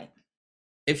 Not quite.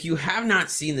 If you have not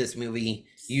seen this movie,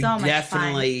 you so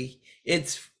definitely,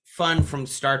 it's fun from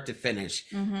start to finish.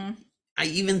 I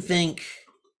even think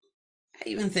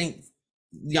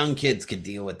young kids could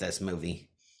deal with this movie.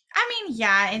 I mean,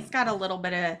 yeah, it's got a little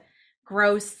bit of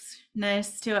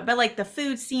grossness to it, but like the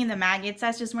food scene, the maggots,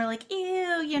 that's just more like,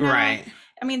 ew, Right.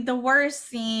 I mean, the worst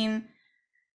scene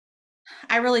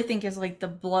I really think is like the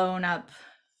blown up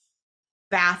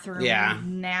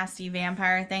bathroom nasty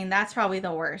vampire thing. That's probably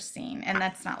the worst scene, and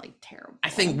that's not like terrible. I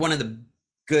think one of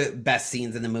the best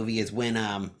scenes in the movie is when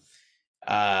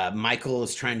Michael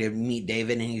is trying to meet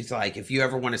David and he's like, if you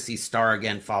ever want to see Star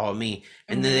again, follow me.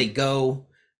 And then they go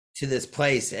to this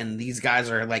place and these guys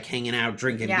are like hanging out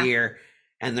drinking beer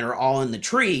and they're all in the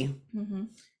tree.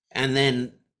 And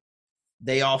then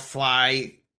they all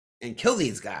fly and kill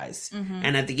these guys.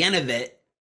 And at the end of it,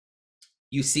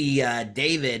 you see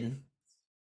David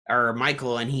or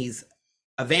Michael, and he's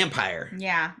a vampire.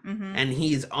 Yeah. And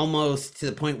he's almost to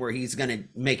the point where he's going to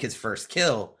make his first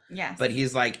kill. Yes. But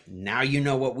he's like, now you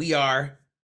know what we are.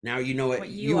 Now you know what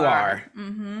you are.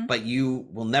 But you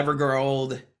will never grow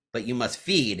old, but you must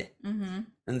feed.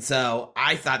 And so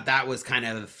I thought that was kind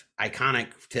of iconic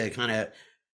to kind of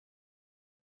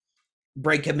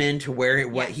break him into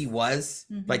what he was.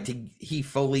 Like he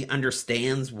fully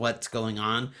understands what's going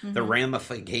on, the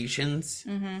ramifications.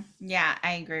 Yeah,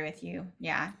 I agree with you.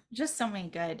 Yeah, just so many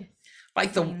good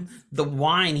like scenes. the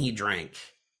wine he drank,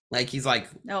 like he's like,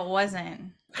 no, it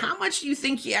wasn't. How much do you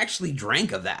think he actually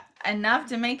drank of that? Enough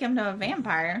to make him to a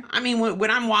vampire. I mean, when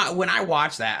I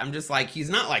watch that, I'm just like, he's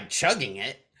not like chugging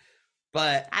it,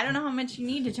 but I don't know how much you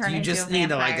need to turn you into a just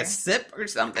vampire. need like a sip or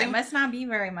something. It must not be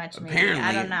very much. Maybe. Apparently,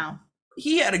 I don't know.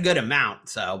 He had a good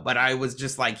amount, but I was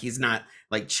just like, he's not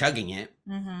like chugging it.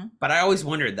 But I always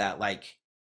wondered that, like,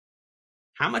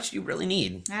 how much do you really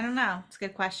need? I don't know. It's a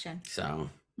good question. So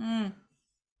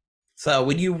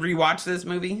would you rewatch this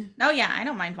movie? Oh yeah, I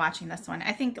don't mind watching this one.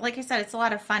 I think, like I said, it's a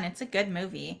lot of fun. It's a good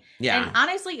movie. Yeah. And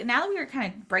honestly, now that we were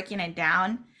kind of breaking it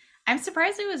down, I'm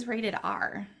surprised it was rated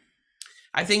R.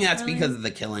 I think that's because of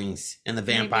the killings and the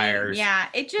vampires. Maybe. Yeah,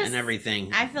 it just and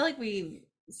everything. I feel like we've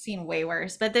seen way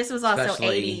worse, but this was also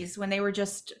Especially, 80s when they were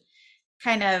just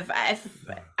kind of,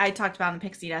 I talked about in the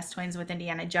Pixie Dust Twins with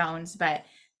Indiana Jones, but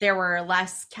there were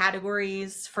less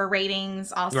categories for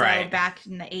ratings also back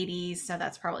in the 80s. So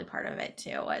that's probably part of it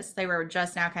too, was they were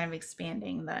just now kind of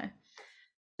expanding the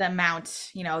amount,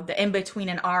 you know, the in between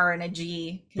an R and a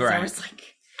G, because there was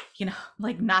like, you know,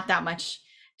 like not that much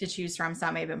to choose from. So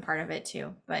that may have been part of it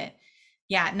too. But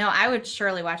yeah, no, I would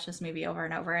surely watch this movie over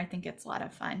and over. I think it's a lot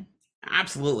of fun.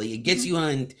 Absolutely. It gets you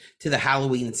into the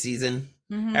Halloween season.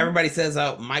 Everybody says,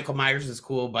 oh, Michael Myers is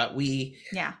cool, but we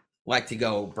like to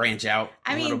go branch out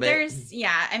a little bit.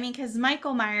 Because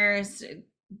Michael Myers,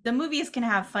 the movies can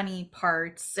have funny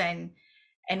parts and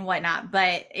whatnot,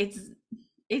 but it's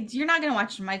you're not going to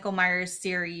watch Michael Myers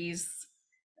series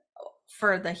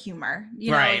for the humor.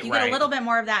 You know, you get a little bit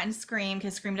more of that in Scream,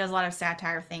 because Scream does a lot of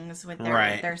satire things with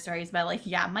their stories. But like,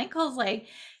 Michael's like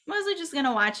mostly just going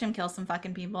to watch him kill some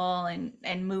fucking people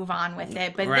and move on with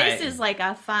it. But this is like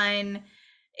a fun,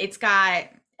 it's got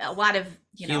a lot of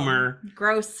humor,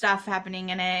 gross stuff happening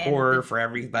in it, horror for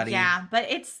everybody. Yeah, but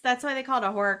that's why they call it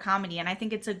a horror comedy, and I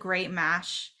think it's a great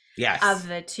mash of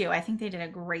the two. I think they did a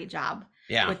great job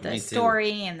with the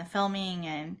story and the filming,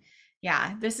 and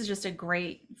this is just a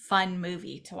great fun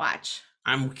movie to watch.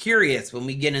 I'm curious, when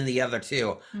we get in the other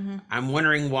two, I'm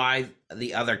wondering why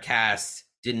the other cast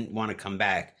didn't want to come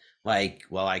back. Like,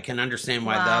 well, I can understand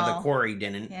why the other Corey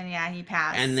didn't. And he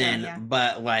passed. And then,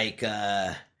 but like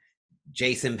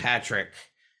Jason Patrick,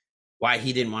 why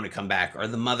he didn't want to come back, or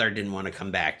the mother didn't want to come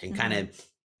back, and kind of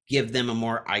give them a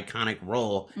more iconic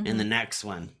role in the next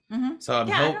one. So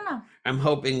I'm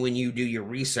hoping when you do your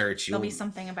research, there'll be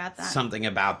something about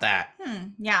that.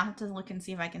 Yeah, I'll have to look and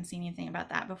see if I can see anything about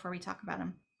that before we talk about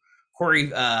him.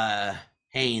 Corey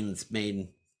Haynes made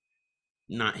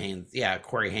a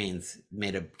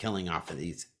killing off of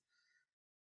these.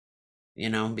 You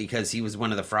know, because he was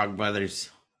one of the Frog Brothers.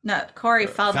 No, Corey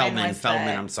Feldman.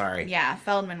 I'm sorry. Yeah,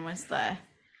 Feldman was the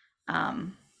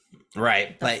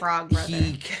right, the but Frog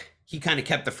Brother. He kind of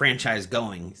kept the franchise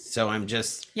going. So I'm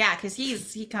just because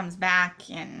he comes back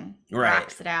and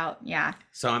rocks it out. Yeah.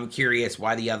 So I'm curious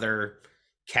why the other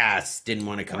cast didn't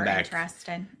want to come back.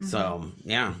 Interested. So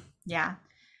yeah.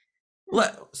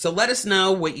 So let us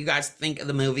know what you guys think of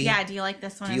the movie. Yeah, do you like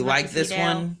this one? Do you like this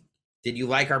one? Did you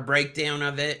like our breakdown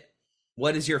of it?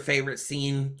 What is your favorite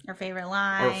scene? Or favorite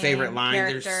line?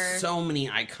 Character? There's so many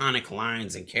iconic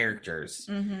lines and characters.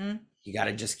 You got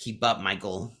to just keep up,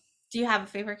 Michael. Do you have a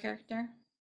favorite character?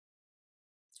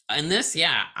 In this,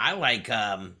 I like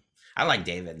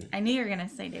David. I knew you were gonna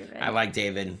say David. I like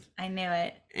David. I knew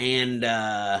it. And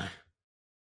I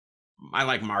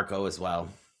like Marco as well.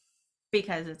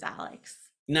 Because it's Alex.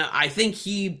 No, I think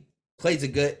he plays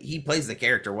the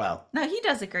character well. No, he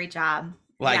does a great job.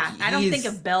 Like, I don't think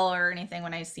of Bill or anything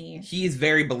when I see. He's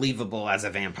very believable as a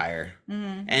vampire.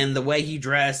 And the way he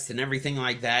dressed and everything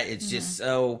like that, it's just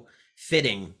so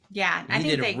fitting. Yeah. I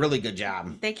think they did a really good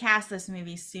job. They cast this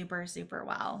movie super, super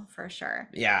well, for sure.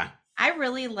 Yeah. I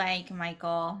really like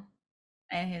Michael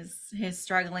and his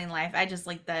struggling life. I just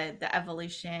like the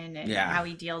evolution and how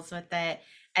he deals with it.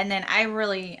 And then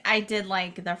I did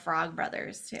like the Frog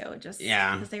Brothers too, just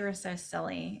because they were so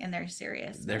silly and they're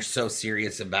serious. They're so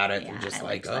serious about it. They're just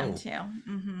like, them too.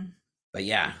 But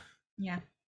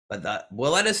But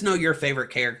let us know your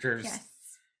favorite characters. Yes.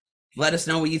 Let us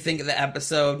know what you think of the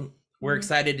episode. We're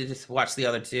excited to just watch the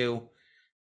other two.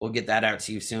 We'll get that out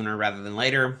to you sooner rather than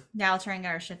later. Yeah, I'll try and get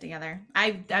our shit together.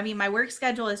 I mean, my work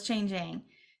schedule is changing,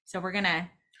 so we're gonna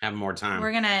have more time.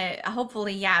 We're gonna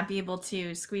hopefully, be able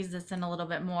to squeeze this in a little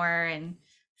bit more and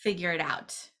figure it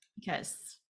out, because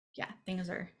things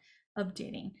are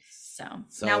updating. So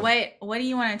now, what do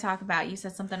you want to talk about? You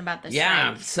said something about the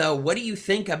strike. So what do you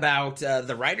think about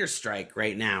the writers' strike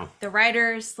right now? The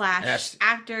writers /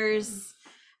 actors.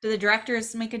 Do the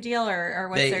directors make a deal, or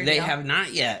what's their deal? They have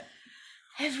not yet.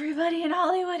 Everybody in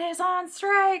Hollywood is on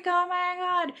strike. Oh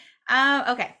my God.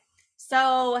 Okay.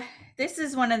 So this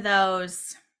is one of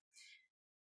those,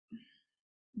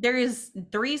 there is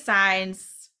 3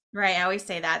 sides, right? I always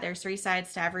say that there's 3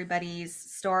 sides to everybody's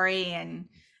story and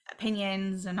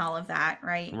opinions and all of that,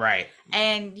 right? Right.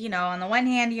 And, on the one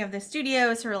hand, you have the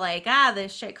studios who are like,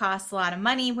 this shit costs a lot of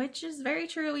money, which is very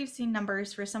true. We've seen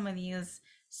numbers for some of these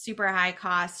super high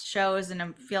cost shows, and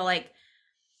I feel like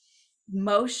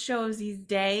most shows these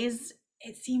days,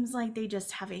 it seems like they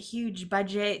just have a huge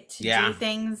budget to do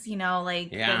things, the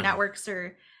networks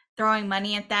are throwing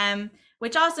money at them,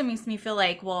 which also makes me feel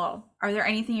like, well, are there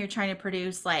anything you're trying to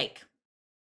produce like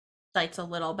that's a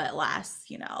little bit less,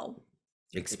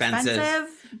 expensive?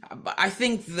 I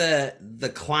think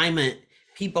the climate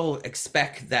people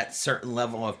expect that certain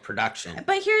level of production.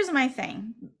 But here's my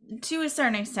thing. To a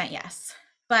certain extent, yes.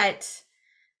 But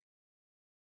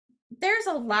there's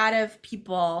a lot of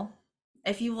people,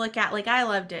 if you look at, like, I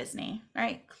love Disney,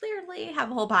 right? Clearly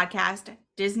have a whole podcast,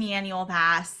 Disney annual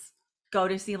pass, go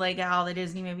to see like all the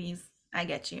Disney movies. I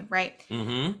get you, right?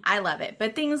 Mm-hmm. I love it.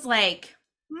 But things like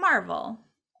Marvel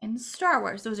and Star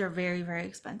Wars, those are very, very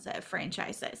expensive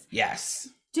franchises. Yes.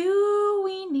 Do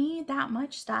we need that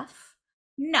much stuff?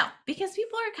 No, because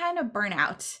people are kind of burnt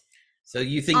out. So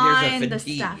you think there's a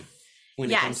fatigue when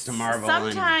it comes to Marvel?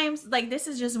 Sometimes, like, this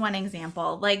is just one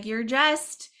example. Like, you're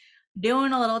just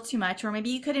doing a little too much, or maybe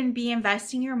you couldn't be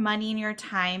investing your money and your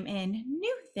time in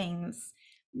new things,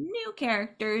 new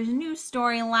characters, new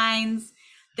storylines.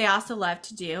 They also love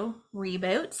to do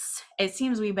reboots. It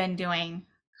seems we've been doing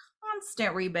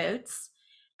constant reboots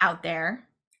out there.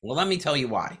 Well, let me tell you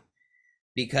why.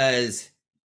 Because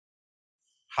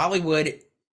Hollywood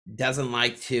doesn't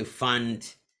like to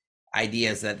fund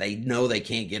ideas that they know they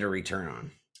can't get a return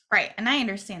on. Right, and I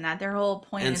understand that. Their whole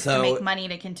point is to make money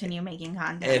to continue making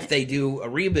content. If they do a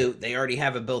reboot, they already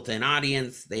have a built-in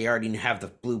audience. They already have the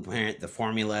blueprint, the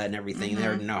formula, and everything. They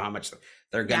already know how much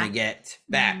they're going to get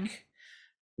back.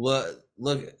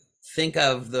 Look, think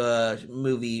of the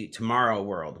movie Tomorrow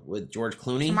World with George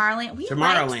Clooney. Tomorrowland. We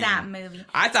liked that movie.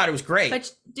 I thought it was great.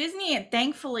 But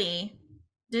thankfully,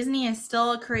 Disney is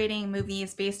still creating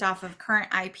movies based off of current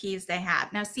IPs they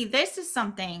have. Now, see, this is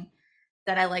something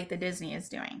that I like that Disney is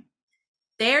doing.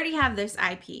 They already have this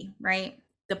IP, right?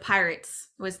 The Pirates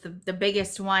was the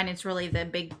biggest one. It's really the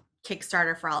big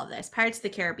Kickstarter for all of this. Pirates of the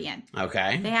Caribbean.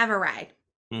 Okay. They have a ride.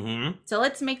 Mm-hmm. So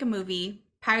let's make a movie,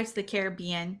 Pirates of the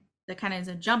Caribbean, that kind of is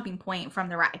a jumping point from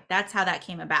the ride. That's how that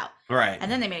came about. Right. And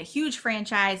then they made a huge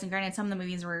franchise, and granted, some of the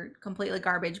movies were completely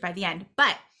garbage by the end.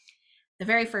 But the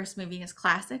very first movie is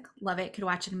classic. Love it. Could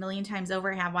watch it a million times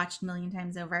over. Have watched a million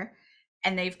times over.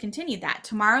 And they've continued that.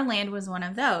 Tomorrowland was one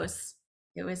of those.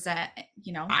 It was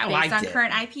based on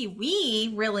current IP.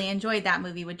 We really enjoyed that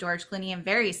movie with George Clooney, and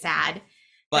very sad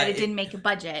that it didn't make a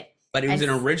budget. But it was an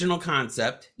original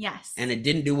concept. Yes. And it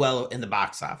didn't do well in the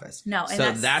box office. No. And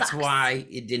so that's why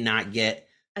it did not get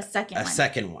a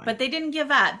second one. But they didn't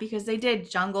give up, because they did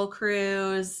Jungle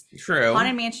Cruise. True.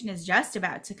 Haunted Mansion is just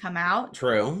about to come out.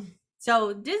 True.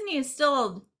 So Disney is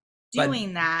still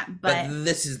doing that. But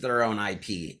this is their own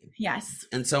IP. Yes.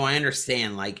 And so I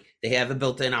understand, like, they have a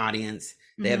built-in audience.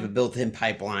 They have a built-in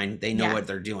pipeline. They know what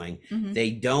they're doing.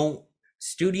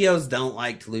 Studios don't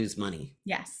like to lose money.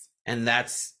 Yes. And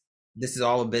this is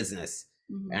all a business.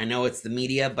 I know it's the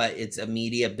media, but it's a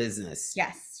media business.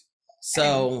 Yes.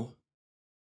 So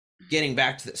getting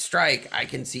back to the strike, I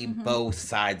can see both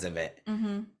sides of it.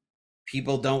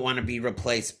 People don't want to be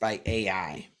replaced by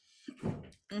AI.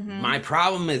 My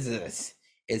problem is this,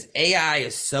 is AI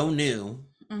is so new.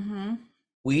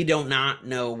 We do not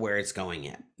know where it's going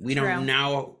yet. We don't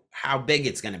know how big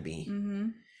it's going to be.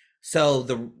 So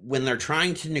when they're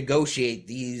trying to negotiate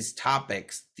these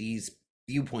topics, these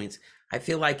viewpoints, I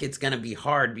feel like it's going to be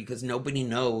hard because nobody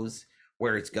knows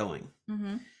where it's going.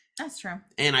 That's true.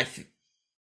 And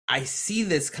I see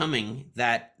this coming,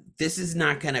 that this is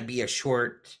not going to be a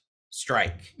short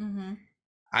strike.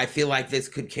 I feel like this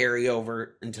could carry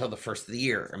over until the first of the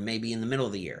year, or maybe in the middle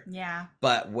of the year. Yeah.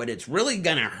 But what it's really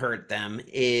going to hurt them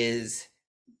is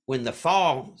when the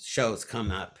fall shows come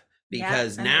up,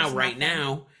 because right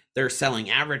now they're selling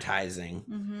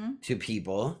advertising to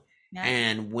people.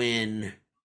 And when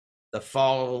the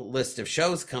fall list of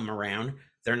shows come around,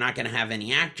 they're not going to have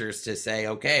any actors to say,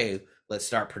 okay, let's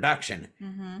start production.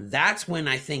 That's when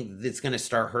I think it's going to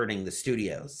start hurting the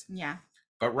studios. Yeah.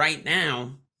 But right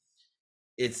now,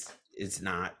 it's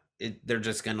not. They're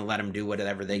just going to let them do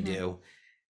whatever they do.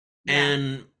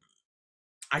 And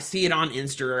I see it on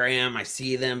Instagram. I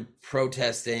see them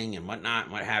protesting and whatnot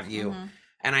and what have you.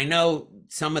 And I know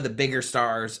some of the bigger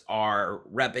stars are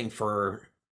repping for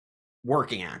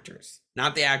working actors,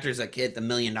 not the actors that get the $1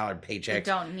 million paychecks. They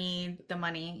don't need the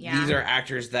money. Yeah. These are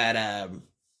actors that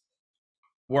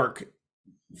work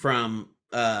from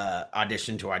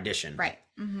audition to audition. Right.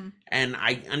 And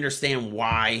I understand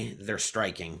why they're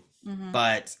striking,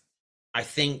 but I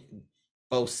think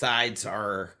both sides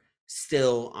are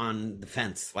still on the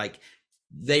fence. Like,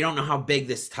 they don't know how big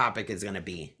this topic is going to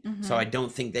be. So I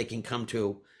don't think they can come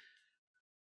to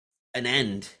an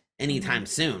end anytime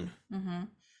soon.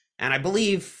 And I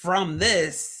believe from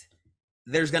this,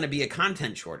 there's going to be a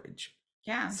content shortage.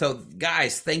 Yeah. So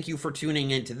guys, thank you for tuning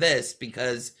into this,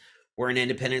 because we're an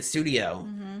independent studio.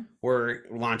 We're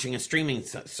launching a streaming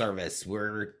service.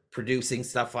 We're producing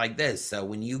stuff like this. So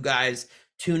when you guys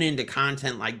tune into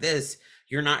content like this,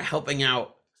 you're not helping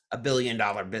out $1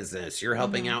 billion business. You're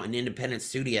helping out an independent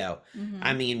studio.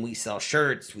 I mean, we sell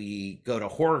shirts, we go to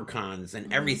horror cons,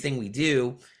 and everything we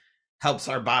do helps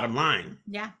our bottom line.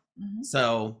 Yeah.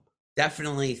 So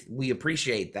definitely we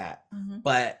appreciate that.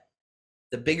 But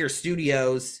the bigger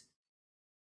studios,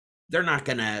 they're not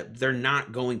going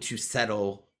to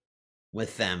settle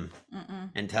with them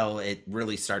until it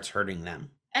really starts hurting them.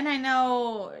 And I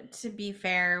know, to be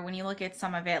fair, when you look at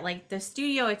some of it, like the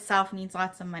studio itself needs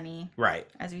lots of money, right,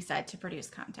 as we said, to produce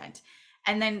content.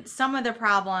 And then some of the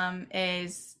problem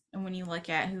is when you look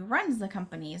at who runs the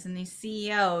companies and these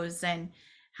CEOs and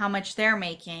how much they're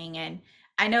making. And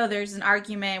I know there's an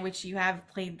argument, which you have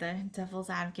played the devil's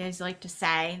advocate, as you like to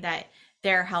say, that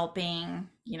they're helping,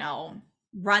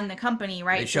 run the company,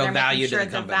 right? They show value to the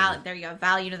company. There you go,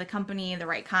 value to the company, the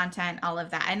right content, all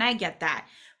of that. And I get that.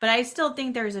 But I still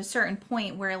think there's a certain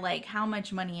point where, like, how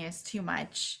much money is too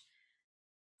much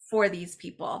for these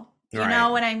people? You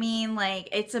know what I mean? Like,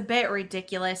 it's a bit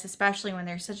ridiculous, especially when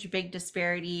there's such a big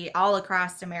disparity all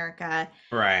across America.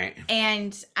 Right.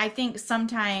 And I think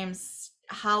sometimes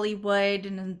Hollywood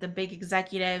and the big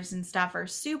executives and stuff are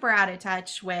super out of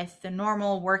touch with the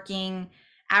normal working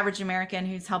average American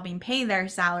who's helping pay their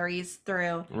salaries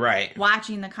through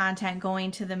watching the content,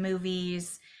 going to the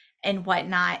movies and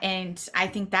whatnot. And I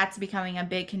think that's becoming a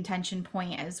big contention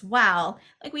point as well.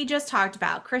 Like we just talked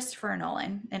about Christopher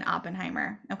Nolan and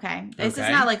Oppenheimer. Okay. This is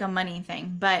not like a money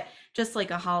thing, but just like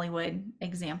a Hollywood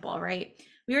example, right?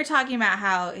 We were talking about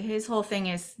how his whole thing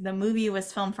is the movie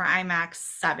was filmed for IMAX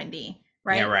 70,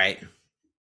 right? Yeah, right.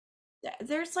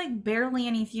 There's like barely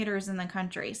any theaters in the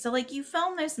country. So like you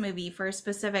film this movie for a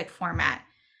specific format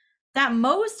that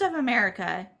most of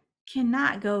America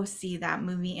cannot go see that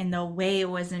movie in the way it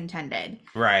was intended.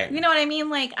 Right. You know what I mean?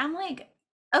 Like, I'm like,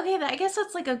 okay, I guess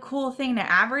that's like a cool thing to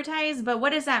advertise, but what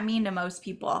does that mean to most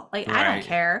people? Like, I don't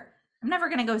care. I'm never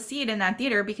going to go see it in that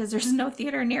theater because there's no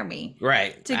theater near me.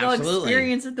 Right. To go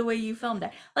experience it the way you filmed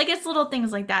it. Like, it's little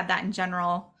things like that in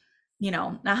general,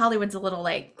 now Hollywood's a little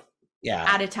like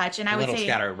out of touch. And I would say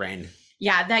scatterbrained.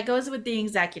 Yeah, that goes with the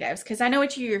executives, because I know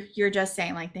what you're just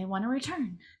saying. Like, they want to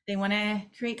return, they want to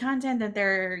create content that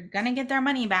they're gonna get their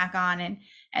money back on,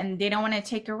 and they don't want to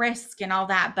take a risk and all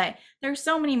that. But there's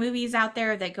so many movies out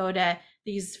there that go to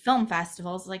these film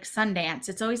festivals like Sundance.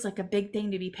 It's always like a big thing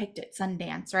to be picked at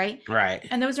Sundance, right? Right.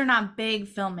 And those are not big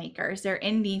filmmakers; they're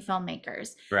indie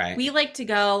filmmakers. Right. We like to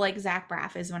go like Zach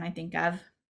Braff is one I think of.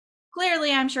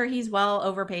 Clearly, I'm sure he's well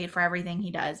overpaid for everything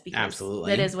he does, because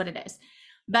it is what it is.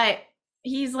 But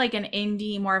he's like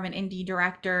more of an indie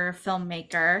director,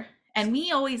 filmmaker. And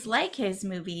we always like his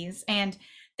movies, and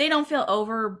they don't feel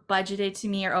over budgeted to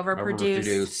me or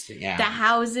overproduced. Yeah. The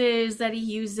houses that he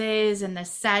uses and the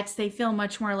sets, they feel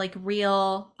much more like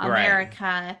real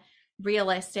America,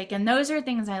 realistic. And those are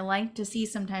things I like to see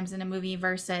sometimes in a movie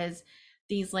versus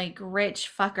these like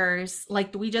rich fuckers.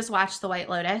 Like we just watched The White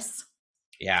Lotus.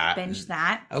 Yeah. Binge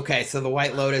that. Okay, so The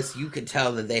White Lotus, you could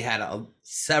tell that they had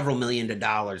several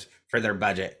 $millions for their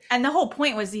budget. And the whole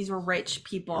point was these were rich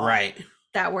people. Right.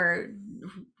 That were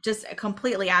just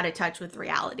completely out of touch with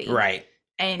reality. Right.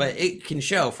 But it can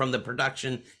show from the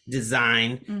production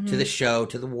design to the show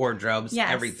to the wardrobes,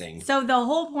 everything. So the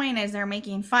whole point is they're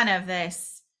making fun of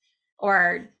this,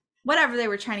 or whatever they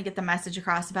were trying to get the message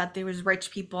across about there was rich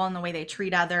people and the way they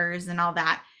treat others and all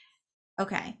that.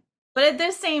 Okay. But at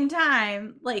the same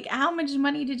time, like, how much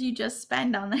money did you just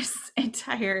spend on this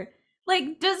entire,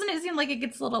 like, doesn't it seem like it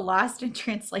gets a little lost in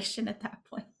translation at that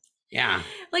point? Yeah.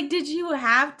 Like, did you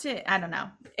have to, I don't know.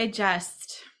 It's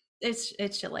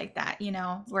shit like that,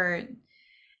 where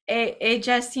it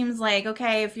just seems like,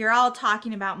 okay, if you're all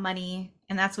talking about money,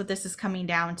 and that's what this is coming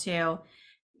down to,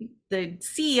 the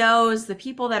CEOs, the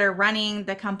people that are running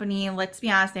the company, let's be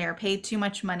honest, they are paid too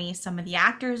much money. Some of the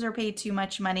actors are paid too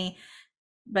much money.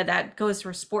 But that goes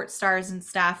for sports stars and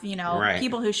stuff,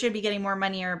 people who should be getting more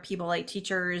money are people like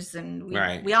teachers, and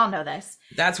we all know this.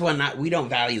 That's when we don't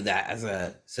value that as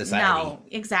a society. No,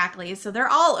 exactly. So they're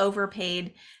all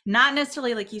overpaid. Not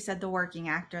necessarily, like you said, the working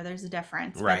actor. There's a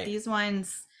difference. Right. But these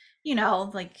ones,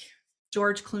 like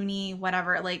George Clooney,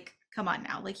 whatever, like, come on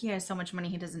now. Like, he has so much money,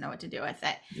 he doesn't know what to do with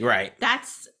it. Right.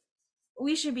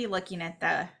 We should be looking at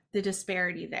the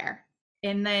disparity there.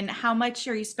 And then how much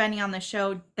are you spending on the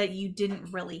show that you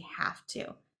didn't really have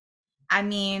to? I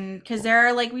mean, because there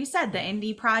are, like we said, the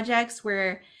indie projects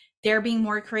where they're being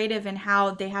more creative in how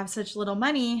they have such little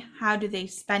money. How do they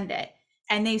spend it?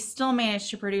 And they still manage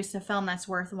to produce a film that's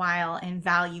worthwhile and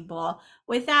valuable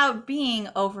without being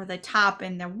over the top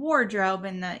in the wardrobe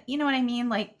and you know what I mean?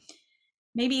 Like,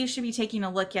 maybe you should be taking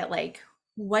a look at like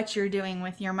what you're doing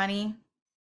with your money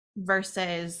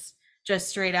versus just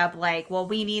straight up like, well,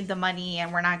 we need the money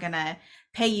and we're not going to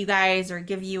pay you guys or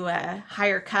give you a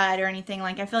higher cut or anything.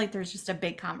 Like, I feel like there's just a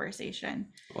big conversation.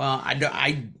 Well,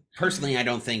 I personally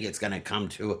don't think it's going to come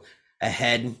to a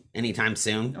head anytime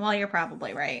soon. Well, you're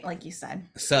probably right, like you said.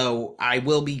 So I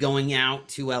will be going out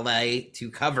to LA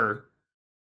to cover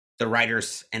the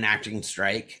writers and acting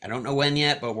strike. I don't know when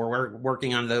yet, but we're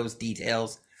working on those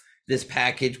details. This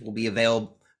package will be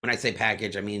available. When I say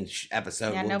package, I mean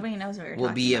episode. Yeah, nobody knows what you're talking about.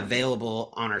 Will be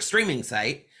available on our streaming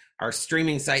site. Our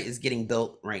streaming site is getting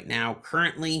built right now.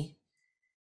 Currently,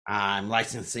 I'm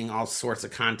licensing all sorts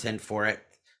of content for it.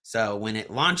 So when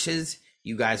it launches,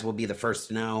 you guys will be the first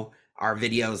to know. Our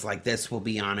videos like this will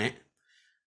be on it.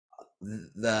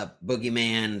 The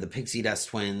Boogeyman, the Pixie Dust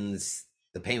Twins,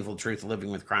 the Painful Truth of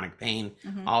Living with Chronic Pain,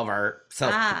 all of our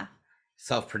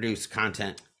self-produced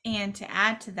content. And to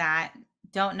add to that,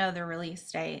 don't know the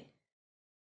release date,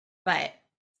 but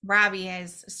Robbie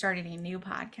has started a new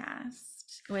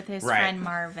podcast with his friend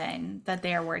Marvin that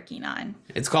they are working on.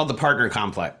 It's called The Partner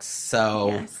Complex.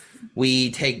 So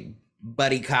we take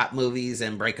buddy cop movies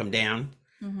and break them down.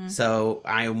 So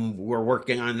we're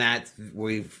working on that.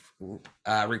 We've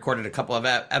recorded a couple of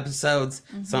episodes,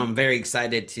 so I'm very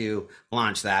excited to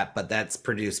launch that. But that's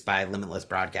produced by Limitless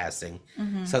Broadcasting,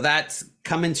 so that's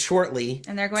coming shortly.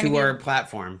 And they're going to our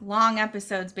platform. Long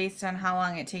episodes based on how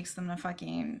long it takes them to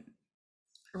fucking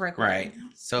record. Right.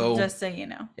 So just so you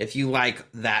know, if you like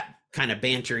that kind of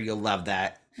banter, you'll love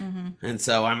that. And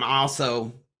so I'm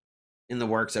also in the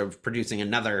works of producing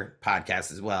another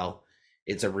podcast as well.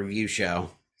 It's a review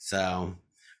show. So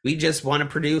we just want to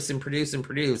produce and produce and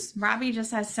produce. Robbie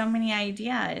just has so many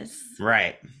ideas.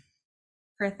 Right.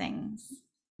 For things.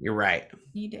 You're right.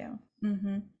 You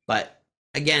do. But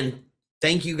again,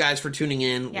 thank you guys for tuning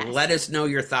in. Yes. Let us know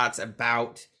your thoughts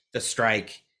about the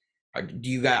strike. Do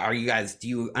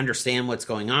you understand what's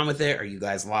going on with it? Are you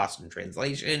guys lost in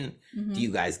translation? Do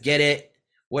you guys get it?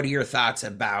 What are your thoughts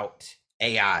about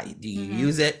AI? Do you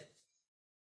use it?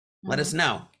 Let us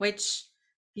know. Which,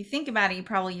 if you think about it, you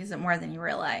probably use it more than you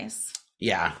realize.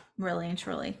 Yeah. Really and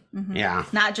truly. Yeah.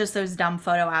 Not just those dumb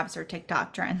photo apps or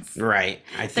TikTok trends. Right.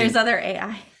 I think there's other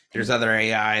AI. There's other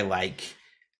AI like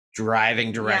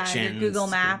driving directions. Google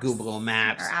Maps.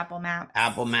 Or Apple Maps.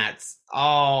 Apple Maps.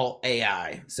 All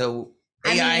AI. So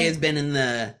AI has been in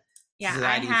the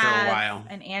society for a while.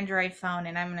 An Android phone,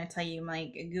 and I'm going to tell you,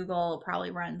 like, Google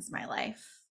probably runs my life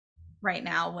right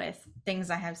now with things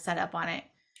I have set up on it.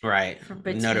 Right.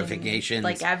 Notifications.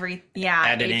 Like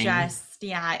editing.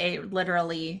 It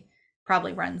literally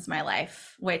probably runs my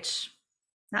life, which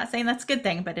not saying that's a good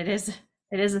thing, but it is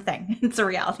a thing. It's a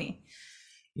reality.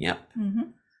 Yep.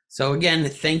 So again,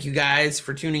 thank you guys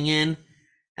for tuning in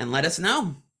and let us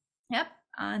know. Yep.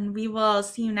 And we will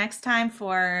see you next time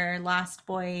for Lost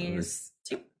Boys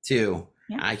 2.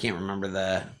 Yep. I can't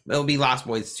remember it'll be Lost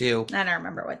Boys 2. I don't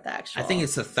remember what the actual. I think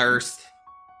it's The Thirst.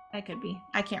 That could be.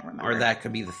 I can't remember. Or that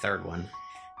could be the third one.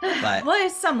 But well,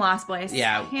 it's some Lost Boys.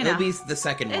 Yeah, it'll be the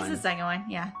second one. It's the second one,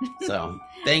 yeah. So,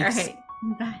 thanks. All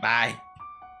right. Bye.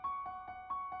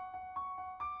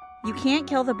 You Can't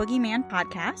Kill the Boogeyman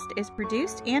podcast is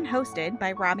produced and hosted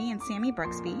by Robbie and Sammy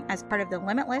Brooksby as part of the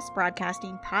Limitless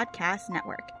Broadcasting Podcast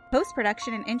Network.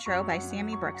 Post-production and intro by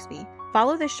Sammy Brooksby.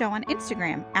 Follow the show on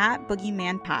Instagram at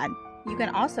BoogeymanPod. You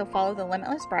can also follow the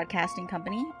Limitless Broadcasting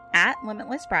Company at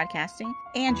Limitless Broadcasting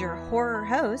and your horror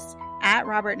hosts at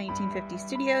Robert 1950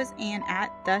 Studios and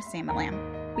at The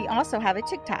Samalam. We also have a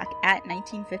TikTok at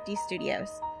 1950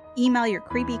 Studios. Email your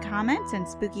creepy comments and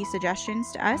spooky suggestions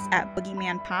to us at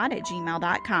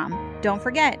boogeymanpod@gmail.com. Don't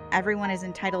forget, everyone is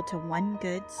entitled to one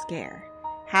good scare.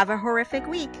 Have a horrific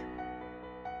week.